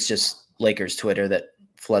 Maybe it's just Lakers Twitter that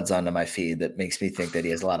floods onto my feed that makes me think that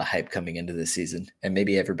he has a lot of hype coming into this season. And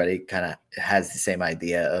maybe everybody kind of has the same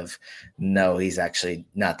idea of, no, he's actually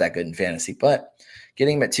not that good in fantasy. But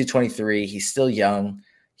getting him at 223, he's still young.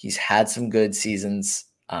 He's had some good seasons,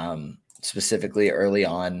 specifically early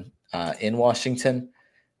on in Washington.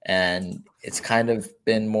 And it's kind of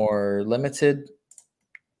been more limited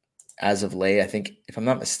as of late. I think, if I'm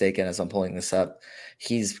not mistaken, as I'm pulling this up,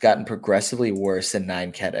 he's gotten progressively worse than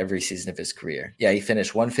 9-cat every season of his career. Yeah, he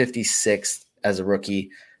finished 156th as a rookie,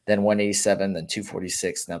 then 187, then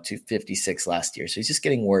 246, now 256 last year. So he's just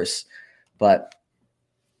getting worse. But,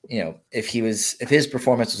 if his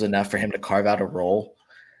performance was enough for him to carve out a role,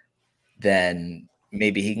 then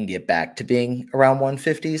maybe he can get back to being around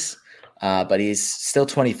 150s. But he's still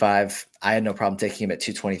 25. I had no problem taking him at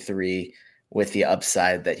 223 with the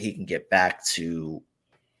upside that he can get back to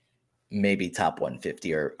maybe top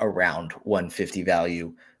 150 or around 150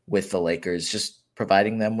 value with the Lakers, just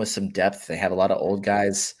providing them with some depth. They have a lot of old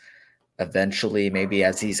guys. Eventually, maybe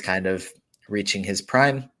as he's kind of reaching his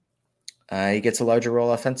prime, he gets a larger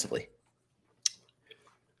role offensively.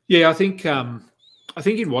 Yeah, I think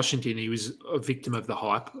in Washington he was a victim of the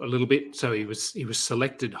hype a little bit. So he was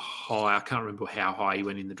selected high. I can't remember how high he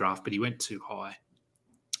went in the draft, but he went too high.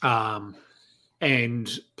 And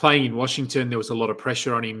playing in Washington, there was a lot of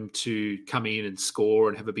pressure on him to come in and score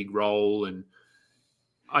and have a big role. And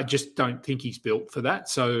I just don't think he's built for that.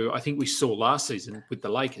 So I think we saw last season with the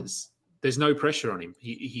Lakers, there's no pressure on him.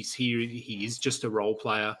 He's here. He is just a role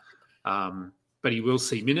player. But he will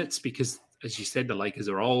see minutes because, as you said, the Lakers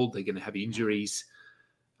are old. They're going to have injuries.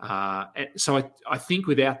 So I think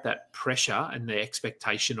without that pressure and the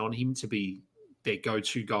expectation on him to be their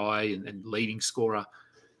go-to guy and leading scorer,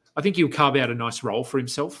 I think he'll carve out a nice role for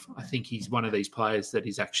himself. I think he's one of these players that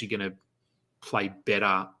is actually going to play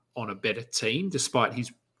better on a better team, despite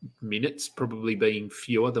his minutes probably being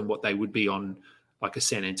fewer than what they would be on like a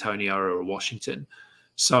San Antonio or a Washington.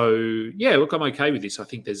 So, yeah, look, I'm okay with this. I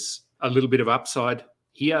think there's a little bit of upside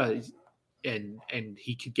here, and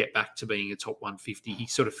he could get back to being a top 150. He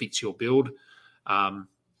sort of fits your build.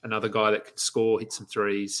 Another guy that can score, hit some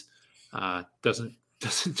threes, doesn't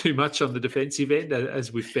do much on the defensive end,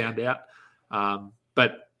 as we've found out.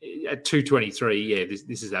 But at 223, yeah,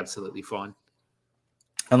 this is absolutely fine.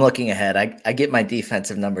 I'm looking ahead. I get my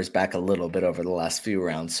defensive numbers back a little bit over the last few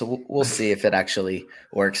rounds, so we'll see if it actually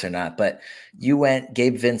works or not. But you went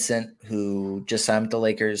Gabe Vincent, who just signed with the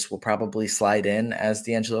Lakers, will probably slide in as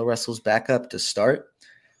D'Angelo Russell's backup to start.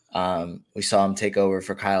 We saw him take over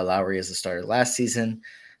for Kyle Lowry as a starter last season.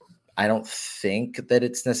 I don't think that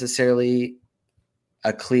it's necessarily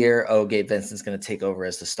a clear, Gabe Vincent's going to take over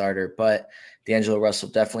as the starter, but D'Angelo Russell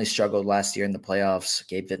definitely struggled last year in the playoffs.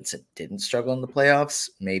 Gabe Vincent didn't struggle in the playoffs.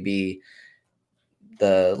 Maybe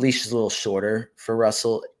the leash is a little shorter for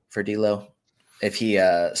Russell, for D'Lo. If he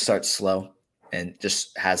starts slow and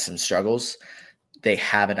just has some struggles, they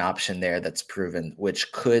have an option there that's proven,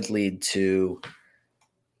 which could lead to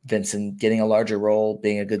Vincent getting a larger role,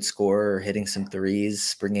 being a good scorer, hitting some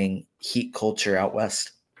threes, bringing Heat culture out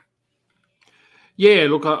west. Yeah,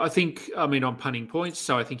 look, I think, I'm punting points,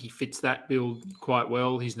 so I think he fits that build quite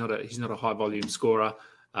well. He's not a high volume scorer.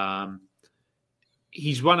 I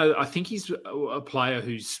think he's a player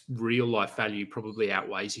whose real life value probably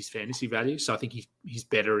outweighs his fantasy value. So I think he's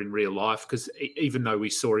better in real life, because even though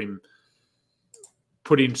we saw him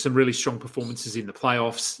put in some really strong performances in the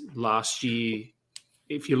playoffs last year,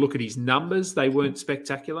 if you look at his numbers, they weren't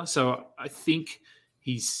spectacular. So I think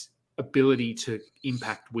his ability to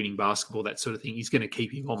impact winning basketball, that sort of thing, is going to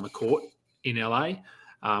keep him on the court in LA,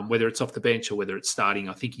 whether it's off the bench or whether it's starting.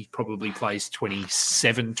 I think he probably plays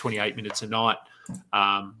 27, 28 minutes a night.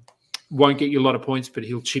 Won't get you a lot of points, but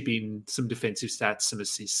he'll chip in some defensive stats, some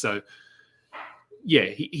assists. So, yeah,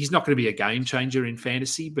 he's not going to be a game changer in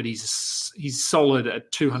fantasy, but he's solid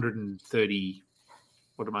at 230.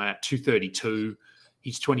 What am I at? 232.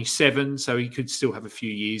 He's 27, so he could still have a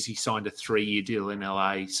few years. He signed a 3-year deal in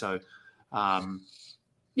LA. So,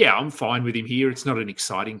 yeah, I'm fine with him here. It's not an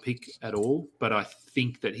exciting pick at all, but I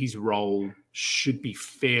think that his role should be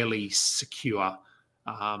fairly secure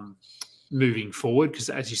moving forward, because,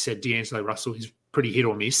 as you said, D'Angelo Russell is pretty hit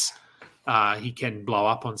or miss. He can blow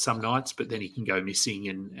up on some nights, but then he can go missing,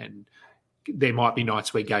 and there might be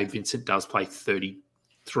nights where Gabe Vincent does play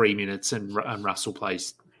 33 minutes and Russell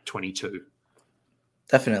plays 22.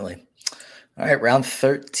 Definitely. All right, round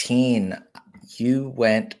 13, you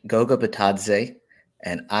went Goga Bitadze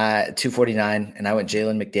and I 249, and I went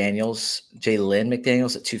Jalen McDaniels at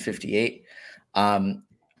 258.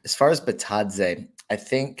 As far as Bitadze, I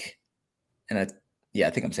think I'm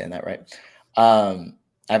saying that right.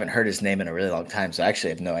 I haven't heard his name in a really long time, so I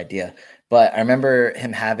actually have no idea. But I remember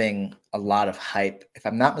him having a lot of hype. If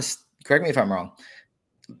I'm not correct me if I'm wrong.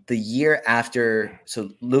 The year after, so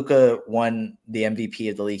Luka won the MVP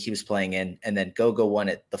of the league he was playing in, and then Gogo won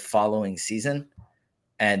it the following season,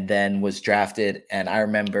 and then was drafted. And I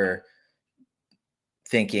remember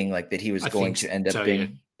thinking like that he was going to end up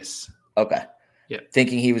being okay. Yeah,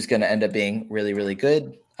 thinking he was going to end up being really, really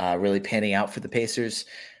good, really panning out for the Pacers.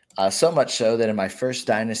 So much so that in my first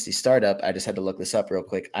Dynasty startup, I just had to look this up real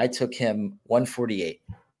quick. I took him 148,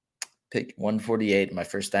 picked 148 in my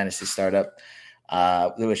first Dynasty startup,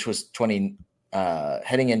 which was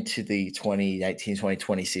heading into the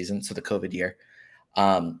 2019-2020 season, so the COVID year.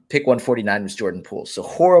 Pick 149 was Jordan Poole. So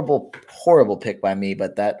horrible pick by me,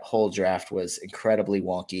 but that whole draft was incredibly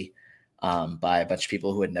wonky by a bunch of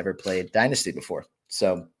people who had never played Dynasty before.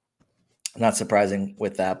 So not surprising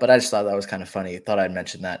with that, but I just thought that was kind of funny. Thought I'd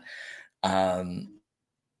mention that.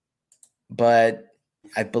 But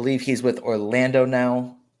I believe he's with Orlando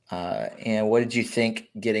now. And what did you think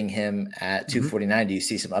getting him at 249? Do you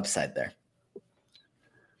see some upside there?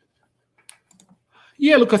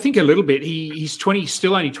 Yeah, look, I think a little bit. He's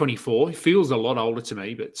still only 24. He feels a lot older to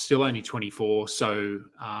me, but still only 24. So,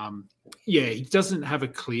 he doesn't have a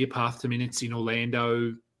clear path to minutes in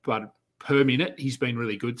Orlando, but per minute, he's been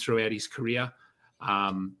really good throughout his career.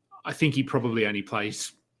 I think he probably only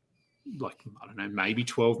plays maybe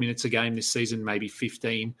 12 minutes a game this season, maybe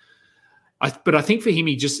 15. But I think for him,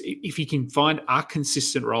 if he can find a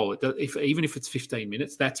consistent role, even if it's 15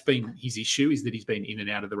 minutes, that's been his issue, is that he's been in and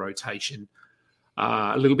out of the rotation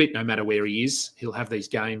a little bit, no matter where he is. He'll have these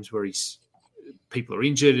games where people are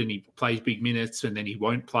injured and he plays big minutes, and then he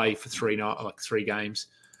won't play for 3 games.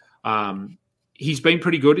 He's been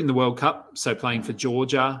pretty good in the World Cup, so playing for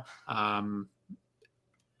Georgia. I'm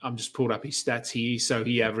just pulled up his stats here. So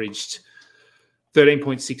he averaged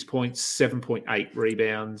 13.6 points, 7.8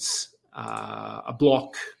 rebounds, a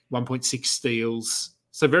block, 1.6 steals.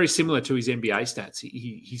 So very similar to his NBA stats.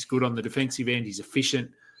 He's good on the defensive end. He's efficient.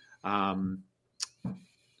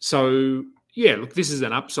 Look, this is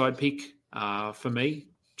an upside pick for me,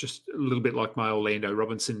 just a little bit like my Orlando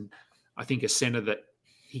Robinson. I think a center that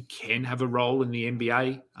he can have a role in the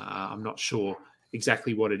NBA. I'm not sure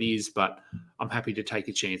exactly what it is, but I'm happy to take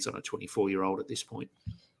a chance on a 24-year-old at this point.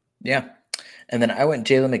 Yeah. And then I went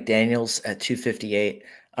Jalen McDaniels at 258.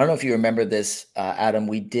 I don't know if you remember this, Adam.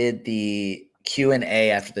 We did the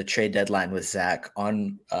Q&A after the trade deadline with Zach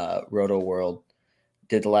on Roto World.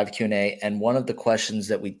 Did the live Q&A, and one of the questions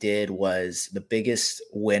that we did was the biggest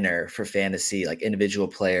winner for fantasy, like individual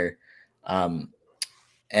player. And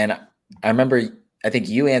I remember, I think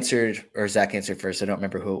you answered or Zach answered first. I don't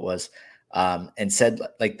remember who it was, and said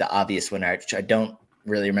like the obvious winner. I don't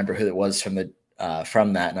really remember who it was from that.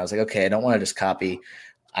 And I was like, okay, I don't want to just copy.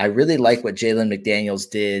 I really like what Jalen McDaniels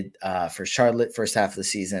did for Charlotte first half of the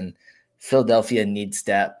season. Philadelphia needed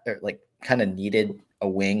a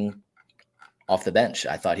wing off the bench.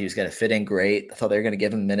 I thought he was going to fit in great. I thought they were going to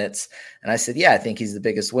give him minutes. And I said, yeah, I think he's the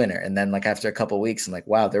biggest winner. And then after a couple of weeks, I'm like,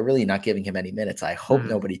 wow, they're really not giving him any minutes. I hope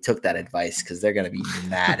nobody took that advice because they're going to be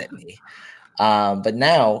mad at me. But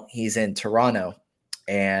now he's in Toronto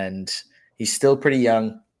and he's still pretty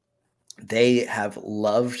young. They have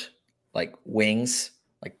loved wings,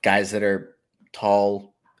 guys that are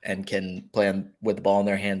tall and can play with the ball in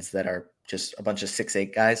their hands that are just a bunch of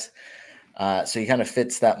 6'8" guys. So he kind of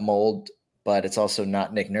fits that mold, but it's also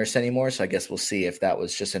not Nick Nurse anymore. So I guess we'll see if that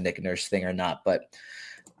was just a Nick Nurse thing or not. But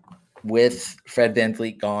with Fred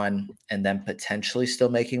VanVleet gone and then potentially still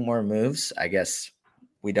making more moves, I guess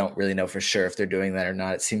we don't really know for sure if they're doing that or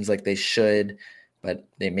not. It seems like they should, but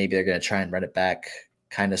maybe they're going to try and run it back,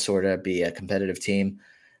 kind of sort of be a competitive team.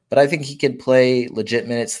 But I think he could play legit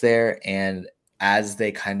minutes there. And as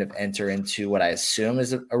they kind of enter into what I assume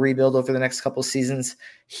is a rebuild over the next couple seasons,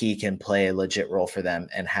 he can play a legit role for them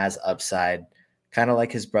and has upside, kind of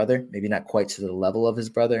like his brother, maybe not quite to the level of his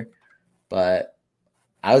brother, but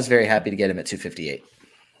I was very happy to get him at 258.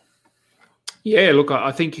 Yeah, look,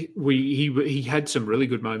 I think he had some really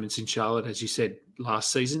good moments in Charlotte, as you said,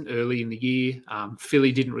 last season, early in the year.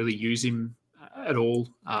 Philly didn't really use him at all.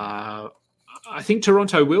 I think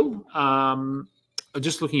Toronto will.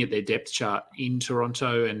 Just looking at their depth chart in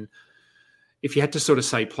Toronto, and if you had to sort of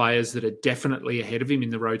say players that are definitely ahead of him in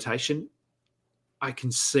the rotation, I can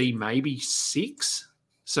see maybe 6.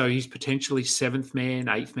 So he's potentially 7th man,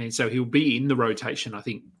 8th man. So he'll be in the rotation, I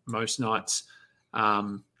think, most nights.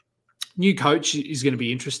 New coach is going to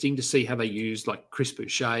be interesting to see how they use Chris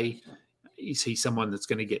Boucher. Is he someone that's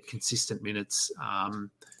going to get consistent minutes?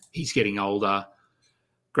 He's getting older.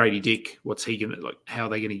 Grady Dick, what's he going to like? How are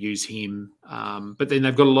they going to use him? But then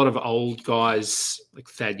they've got a lot of old guys like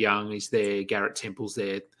Thad Young is there, Garrett Temple's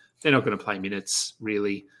there. They're not going to play minutes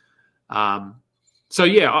really. So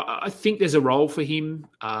yeah, I think there's a role for him.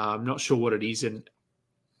 I'm not sure what it is,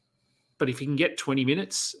 but if he can get 20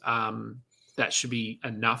 minutes, that should be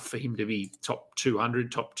enough for him to be top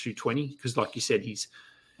 200, top 220. Because like you said,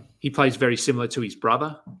 he plays very similar to his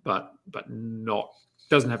brother, but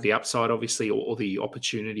doesn't have the upside obviously or the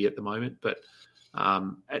opportunity at the moment. But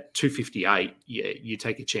at 258, yeah, you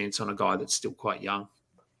take a chance on a guy that's still quite young.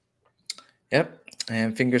 Yep,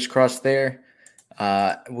 and fingers crossed there.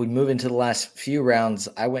 We move into the last few rounds.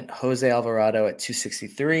 I went Jose Alvarado at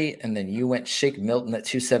 263, and then you went Shake Milton at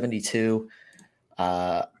 272.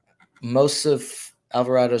 Most of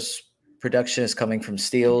Alvarado's production is coming from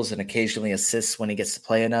steals and occasionally assists when he gets to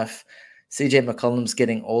play enough. CJ McCollum's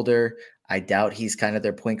getting older. I doubt he's kind of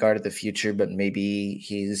their point guard of the future, but maybe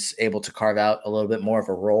he's able to carve out a little bit more of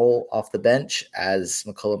a role off the bench as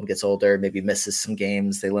McCollum gets older, maybe misses some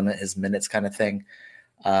games. They limit his minutes kind of thing.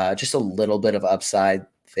 Just a little bit of upside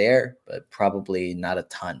there, but probably not a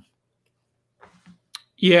ton.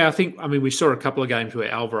 Yeah, I mean, we saw a couple of games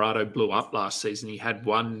where Alvarado blew up last season. He had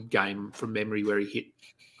one game from memory where he hit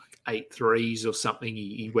like 8 threes or something.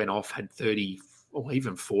 He went off, had 30 or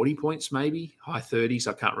even 40 points, maybe high 30s.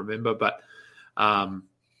 I can't remember, but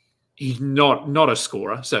he's not a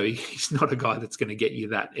scorer, so he's not a guy that's going to get you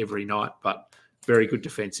that every night. But very good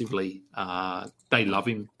defensively. They love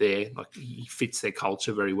him there. Like he fits their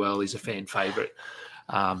culture very well. He's a fan favorite.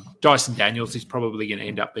 Dyson Daniels is probably going to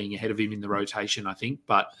end up being ahead of him in the rotation, I think.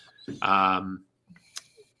 But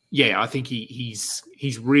yeah, I think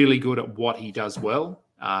he's really good at what he does well,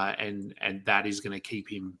 and that is going to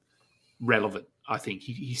keep him relevant. I think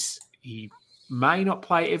he may not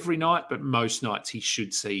play every night, but most nights he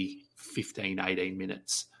should see 15, 18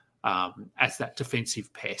 minutes as that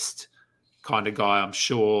defensive pest kind of guy. I'm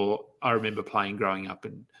sure I remember playing growing up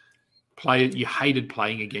and you hated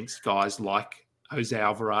playing against guys like Jose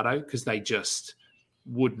Alvarado because they just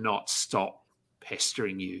would not stop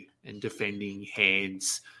pestering you and defending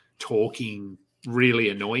hands, talking, really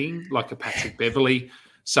annoying, like a Patrick Beverley.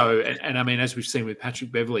 So, and I mean, as we've seen with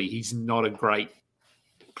Patrick Beverley, he's not a great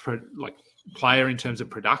player in terms of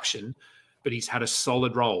production, but he's had a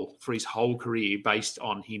solid role for his whole career based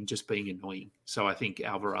on him just being annoying. So I think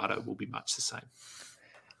Alvarado will be much the same.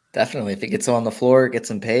 Definitely. If he gets on the floor, gets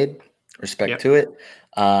him paid, respect to it.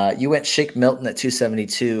 You went Shake Milton at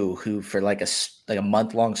 272, who for like a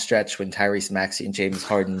month-long stretch when Tyrese Maxey and James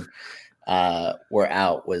Harden were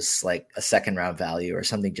out was like a second-round value or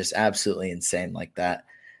something just absolutely insane like that.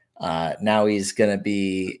 Now he's going to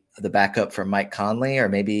be the backup for Mike Conley or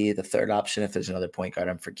maybe the third option if there's another point guard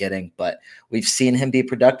I'm forgetting. But we've seen him be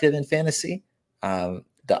productive in fantasy. The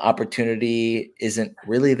opportunity isn't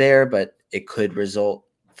really there, but it could result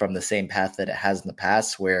from the same path that it has in the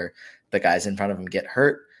past where the guys in front of him get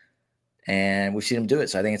hurt. And we've seen him do it.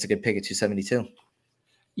 So I think it's a good pick at 272.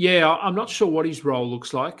 Yeah, I'm not sure what his role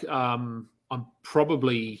looks like. I'm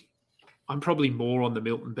probably more on the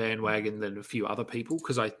Milton bandwagon than a few other people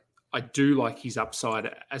because I do like his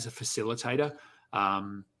upside as a facilitator.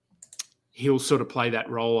 He'll sort of play that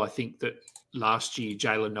role. I think that last year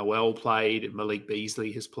Jalen Noel played and Malik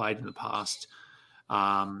Beasley has played in the past.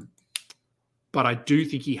 But I do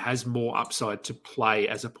think he has more upside to play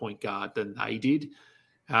as a point guard than they did.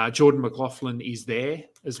 Jordan McLaughlin is there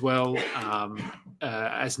as well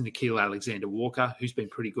as Nickeil Alexander-Walker, who's been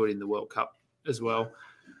pretty good in the World Cup as well.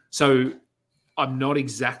 So I'm not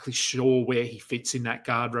exactly sure where he fits in that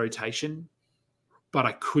guard rotation, but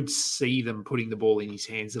I could see them putting the ball in his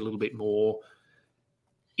hands a little bit more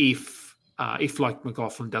if like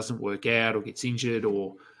McLaughlin doesn't work out or gets injured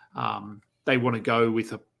or they want to go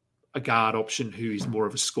with a guard option who is more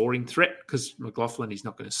of a scoring threat because McLaughlin is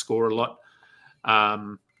not going to score a lot.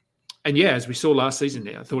 And yeah, as we saw last season,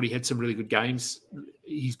 I thought he had some really good games.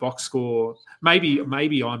 His box score, maybe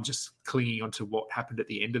I'm just clinging onto what happened at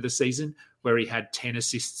the end of the season where he had 10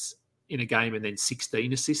 assists in a game and then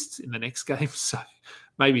 16 assists in the next game. So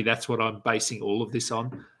maybe that's what I'm basing all of this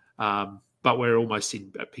on. But we're almost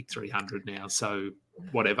in pick 300 now. So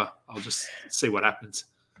whatever, I'll just see what happens.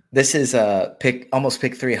 This is almost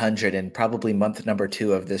pick 300 and probably month number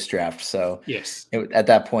 2 of this draft. So yes, at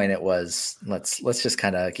that point it was, let's just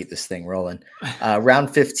kind of keep this thing rolling. Round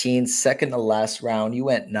 15, second to last round, you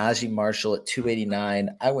went Najee Marshall at 289.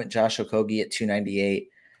 I went Josh Okogie at 298.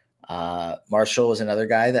 Marshall was another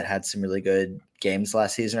guy that had some really good games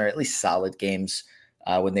last season, or at least solid games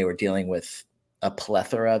when they were dealing with a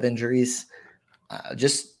plethora of injuries.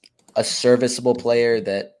 Just a serviceable player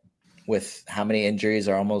that with how many injuries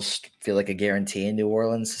are almost feel like a guarantee in New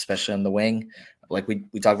Orleans, especially on the wing. Like we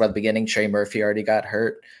talked about at the beginning, Trey Murphy already got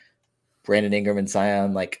hurt. Brandon Ingram and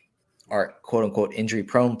Zion are quote unquote injury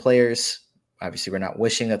prone players. Obviously, we're not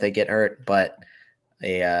wishing that they get hurt, but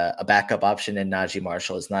a backup option in Najee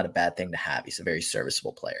Marshall is not a bad thing to have. He's a very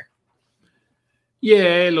serviceable player.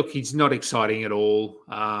 Yeah, look, he's not exciting at all,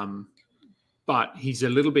 but he's a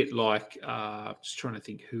little bit like just trying to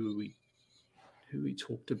think who we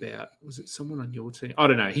talked about. Was it someone on your team? I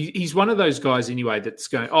don't know. He's one of those guys anyway that's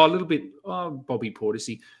going, a little bit, Bobby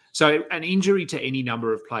Portis. So an injury to any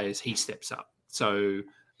number of players, he steps up. So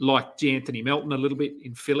like D'Anthony Melton a little bit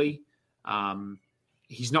in Philly,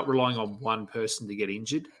 he's not relying on one person to get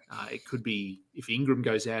injured. It could be if Ingram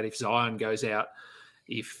goes out, if Zion goes out,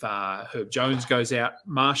 if Herb Jones goes out,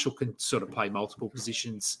 Marshall can sort of play multiple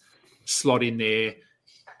positions, slot in there.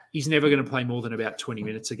 He's never going to play more than about 20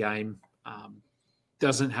 minutes a game.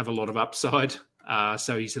 Doesn't have a lot of upside.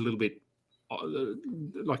 So he's a little bit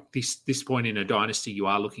like this point in a dynasty, you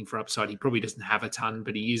are looking for upside. He probably doesn't have a ton,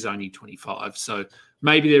 but he is only 25. So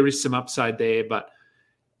maybe there is some upside there, but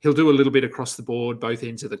he'll do a little bit across the board, both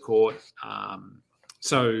ends of the court.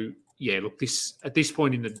 So yeah, look, at this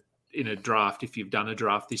point in a draft, if you've done a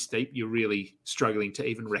draft this deep, you're really struggling to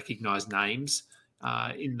even recognize names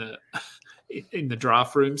in the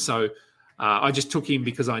draft room. So I just took him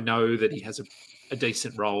because I know that he has a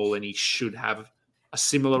decent role and he should have a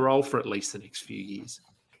similar role for at least the next few years.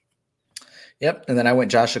 Yep. And then I went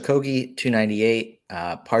Josh Okogie, 298,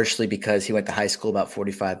 partially because he went to high school about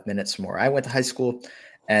 45 minutes from where I went to high school.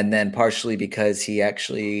 And then partially because he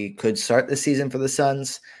actually could start the season for the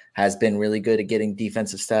Suns, has been really good at getting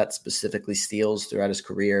defensive stats, specifically steals throughout his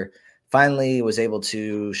career. Finally was able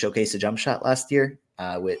to showcase a jump shot last year,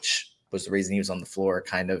 which was the reason he was on the floor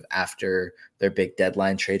kind of after their big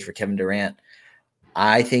deadline trade for Kevin Durant.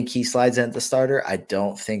 I think he slides in at the starter. I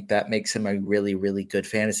don't think that makes him a really, really good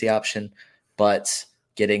fantasy option, but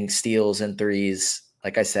getting steals and threes,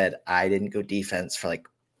 like I said, I didn't go defense for like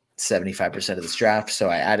 75% of this draft. So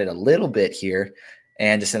I added a little bit here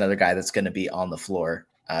and just another guy that's going to be on the floor.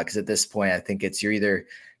 Because at this point, I think you're either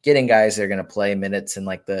getting guys that are going to play minutes in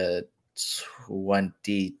like the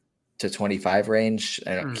 20 to 25 range.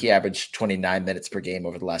 He averaged 29 minutes per game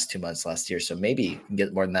over the last 2 months last year. So maybe you can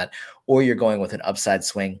get more than that, or you're going with an upside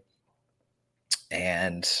swing.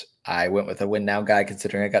 And I went with a win now guy,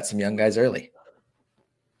 considering I got some young guys early.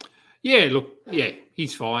 Yeah, look,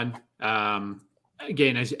 he's fine.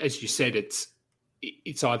 Again, as you said, it's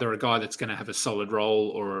either a guy that's going to have a solid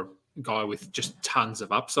role or a guy with just tons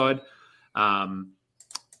of upside.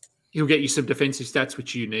 He'll get you some defensive stats,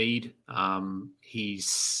 which you need.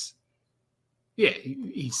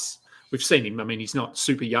 We've seen him. I mean, he's not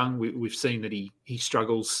super young. We've seen that he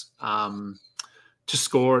struggles to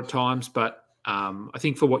score at times, but I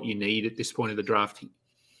think for what you need at this point of the draft,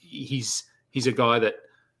 he's a guy that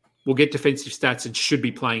will get defensive stats and should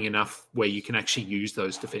be playing enough where you can actually use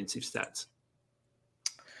those defensive stats.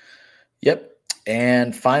 Yep.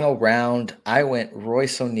 And final round, I went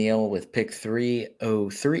Royce O'Neal with pick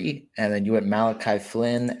 303, and then you went Malachi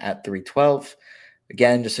Flynn at 312.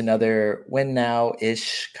 Again, just another win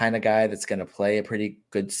now-ish kind of guy that's going to play a pretty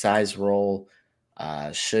good size role.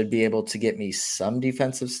 Should be able to get me some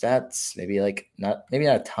defensive stats, maybe not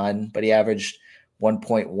a ton, but he averaged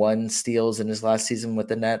 1.1 steals in his last season with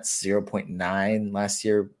the Nets, 0.9 last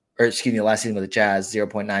year, last season with the Jazz,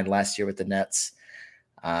 0.9 last year with the Nets.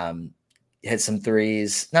 Hit some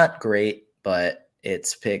threes, not great, but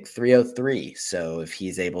it's pick 303. So if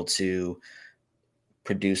he's able to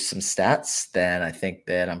produce some stats, then I think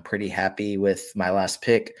that I'm pretty happy with my last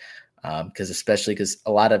pick. Because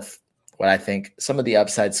a lot of what I think some of the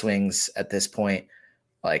upside swings at this point,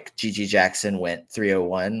 like G.G. Jackson went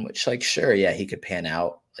 301, which sure, yeah, he could pan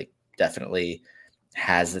out. Definitely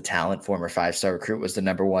has the talent. Former 5-star recruit, was the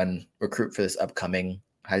number one recruit for this upcoming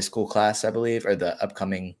high school class, I believe, or the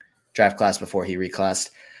upcoming draft class before he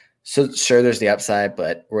reclassed. So sure, there's the upside,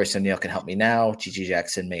 but Royce O'Neal can help me now. G.G.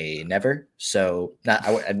 Jackson may never. So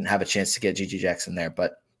I didn't have a chance to get G.G. Jackson there,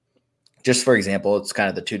 but just for example, it's kind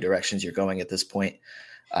of the two directions you're going at this point.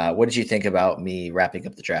 What did you think about me wrapping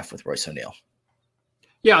up the draft with Royce O'Neal?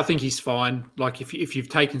 Yeah, I think he's fine. If you've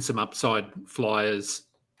taken some upside flyers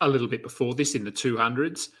a little bit before this in the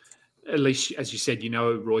 200s, at least, as you said,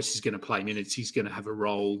 Royce is going to play minutes. He's going to have a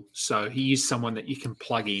role. So he is someone that you can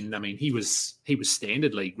plug in. I mean, he was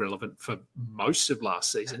standard league relevant for most of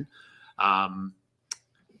last season.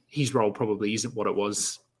 His role probably isn't what it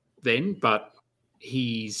was then, but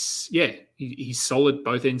he's solid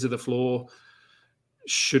both ends of the floor.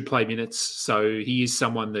 should play minutes. So he is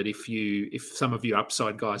someone that if some of your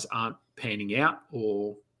upside guys aren't panning out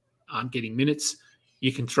or aren't getting minutes,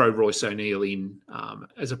 you can throw Royce O'Neal in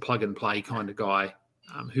as a plug and play kind of guy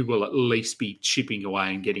who will at least be chipping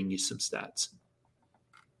away and getting you some stats.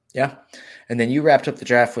 Yeah. And then you wrapped up the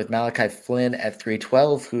draft with Malachi Flynn at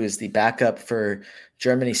 312, who is the backup for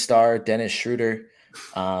Germany star Dennis Schroeder,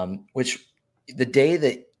 which the day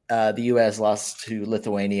that the U.S. lost to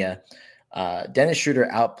Lithuania, Dennis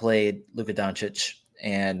Schroeder outplayed Luka Doncic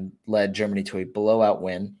and led Germany to a blowout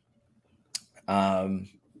win. Malachi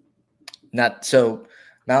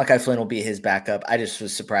Flynn will be his backup. I just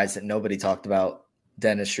was surprised that nobody talked about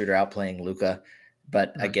Dennis Schroeder outplaying Luka,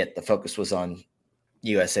 but I get the focus was on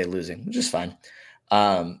USA losing, which is fine.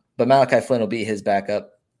 But Malachi Flynn will be his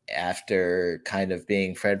backup after kind of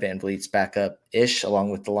being Fred VanVleet's backup-ish, along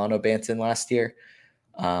with Delano Banton last year.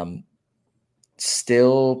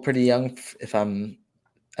 Still pretty young,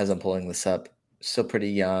 as I'm pulling this up, still pretty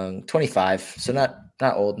young, 25. So not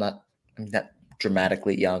old, not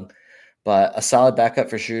dramatically young, but a solid backup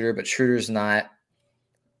for Schroeder. But Schroeder's not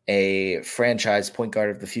a franchise point guard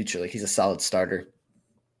of the future. Like, he's a solid starter.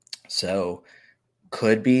 So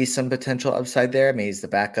could be some potential upside there. I mean, he's the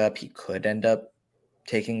backup. He could end up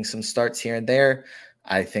taking some starts here and there.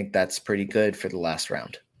 I think that's pretty good for the last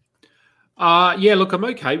round. Yeah, look, I'm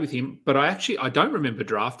okay with him, but I don't remember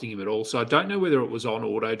drafting him at all. So I don't know whether it was on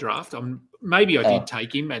auto draft. Maybe I did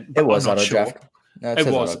take him. But it was I'm not auto sure. draft. No, it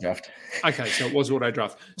was auto draft. Okay, so it was auto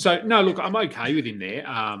draft. So no, look, I'm okay with him there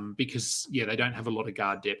because they don't have a lot of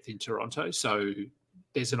guard depth in Toronto. So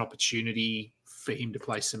there's an opportunity for him to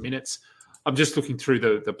play some minutes. I'm just looking through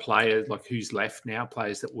the players, like who's left now,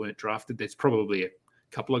 players that weren't drafted. There's probably a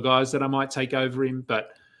couple of guys that I might take over him. But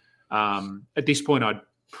at this point, I'd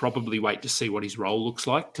probably wait to see what his role looks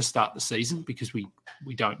like to start the season because we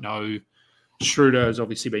don't know. Schroeder has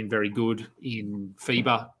obviously been very good in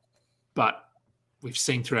FIBA, but we've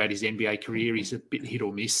seen throughout his NBA career he's a bit hit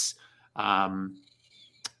or miss. Look, I'm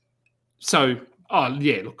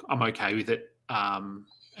okay with it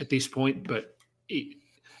at this point. But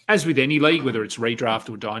as with any league, whether it's redraft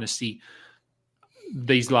or dynasty,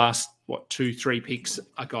 these last, 2-3 picks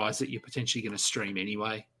are guys that you're potentially going to stream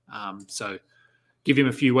anyway. So give him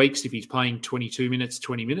a few weeks. If he's playing 22 minutes,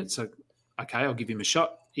 20 minutes, okay, I'll give him a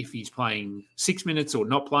shot. If he's playing 6 minutes or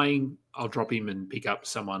not playing, I'll drop him and pick up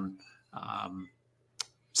someone off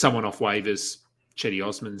waivers. Chetty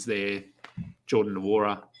Osman's there, Jordan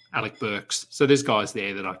Nwora, Alec Burks. So there's guys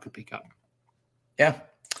there that I could pick up. Yeah.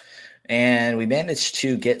 And we managed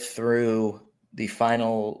to get through the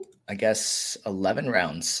final, 11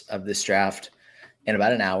 rounds of this draft in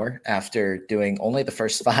about an hour after doing only the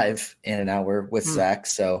first 5 in an hour with Zach.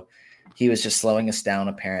 So he was just slowing us down,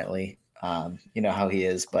 apparently. You know how he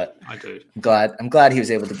is, but I do. I'm glad he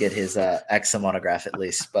was able to get his Exum autograph at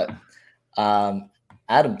least. But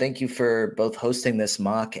Adam, thank you for both hosting this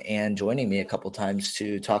mock and joining me a couple times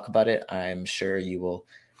to talk about it. I'm sure you will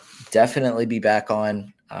definitely be back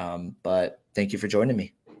on, but thank you for joining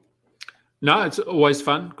me. No, it's always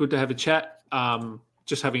fun. Good to have a chat.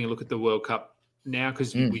 Just having a look at the World Cup now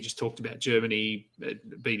because we just talked about Germany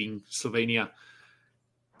beating Slovenia.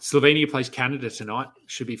 Slovenia plays Canada tonight.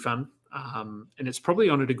 Should be fun. And it's probably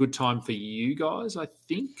on at a good time for you guys. I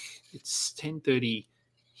think it's 10:30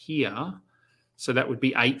 here. So that would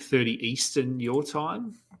be 8:30 Eastern your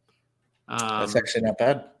time. That's actually not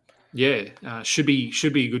bad. Yeah, should be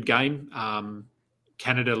a good game.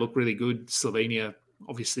 Canada look really good. Slovenia,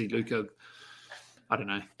 obviously, Luka, I don't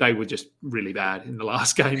know. They were just really bad in the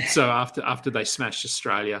last game. So after they smashed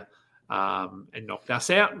Australia and knocked us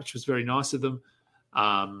out, which was very nice of them,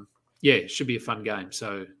 it should be a fun game.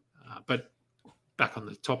 So, but back on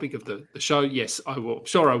the topic of the show, yes, I will.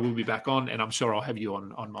 Sure, I will be back on, and I'm sure I'll have you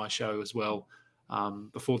on my show as well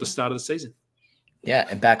before the start of the season. Yeah,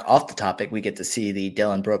 and back off the topic, we get to see the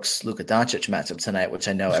Dylan Brooks Luka Doncic matchup tonight, which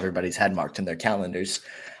I know everybody's had marked in their calendars.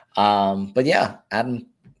 But yeah, Adam,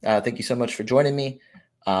 thank you so much for joining me.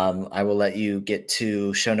 I will let you get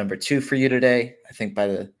to show number 2 for you today. I think by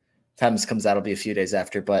the time this comes out, it'll be a few days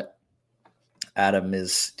after, but Adam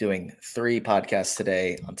is doing 3 podcasts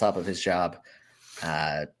today on top of his job.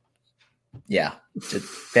 Just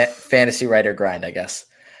fantasy writer grind, I guess.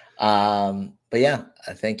 But yeah,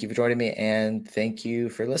 thank you for joining me and thank you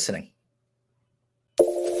for listening.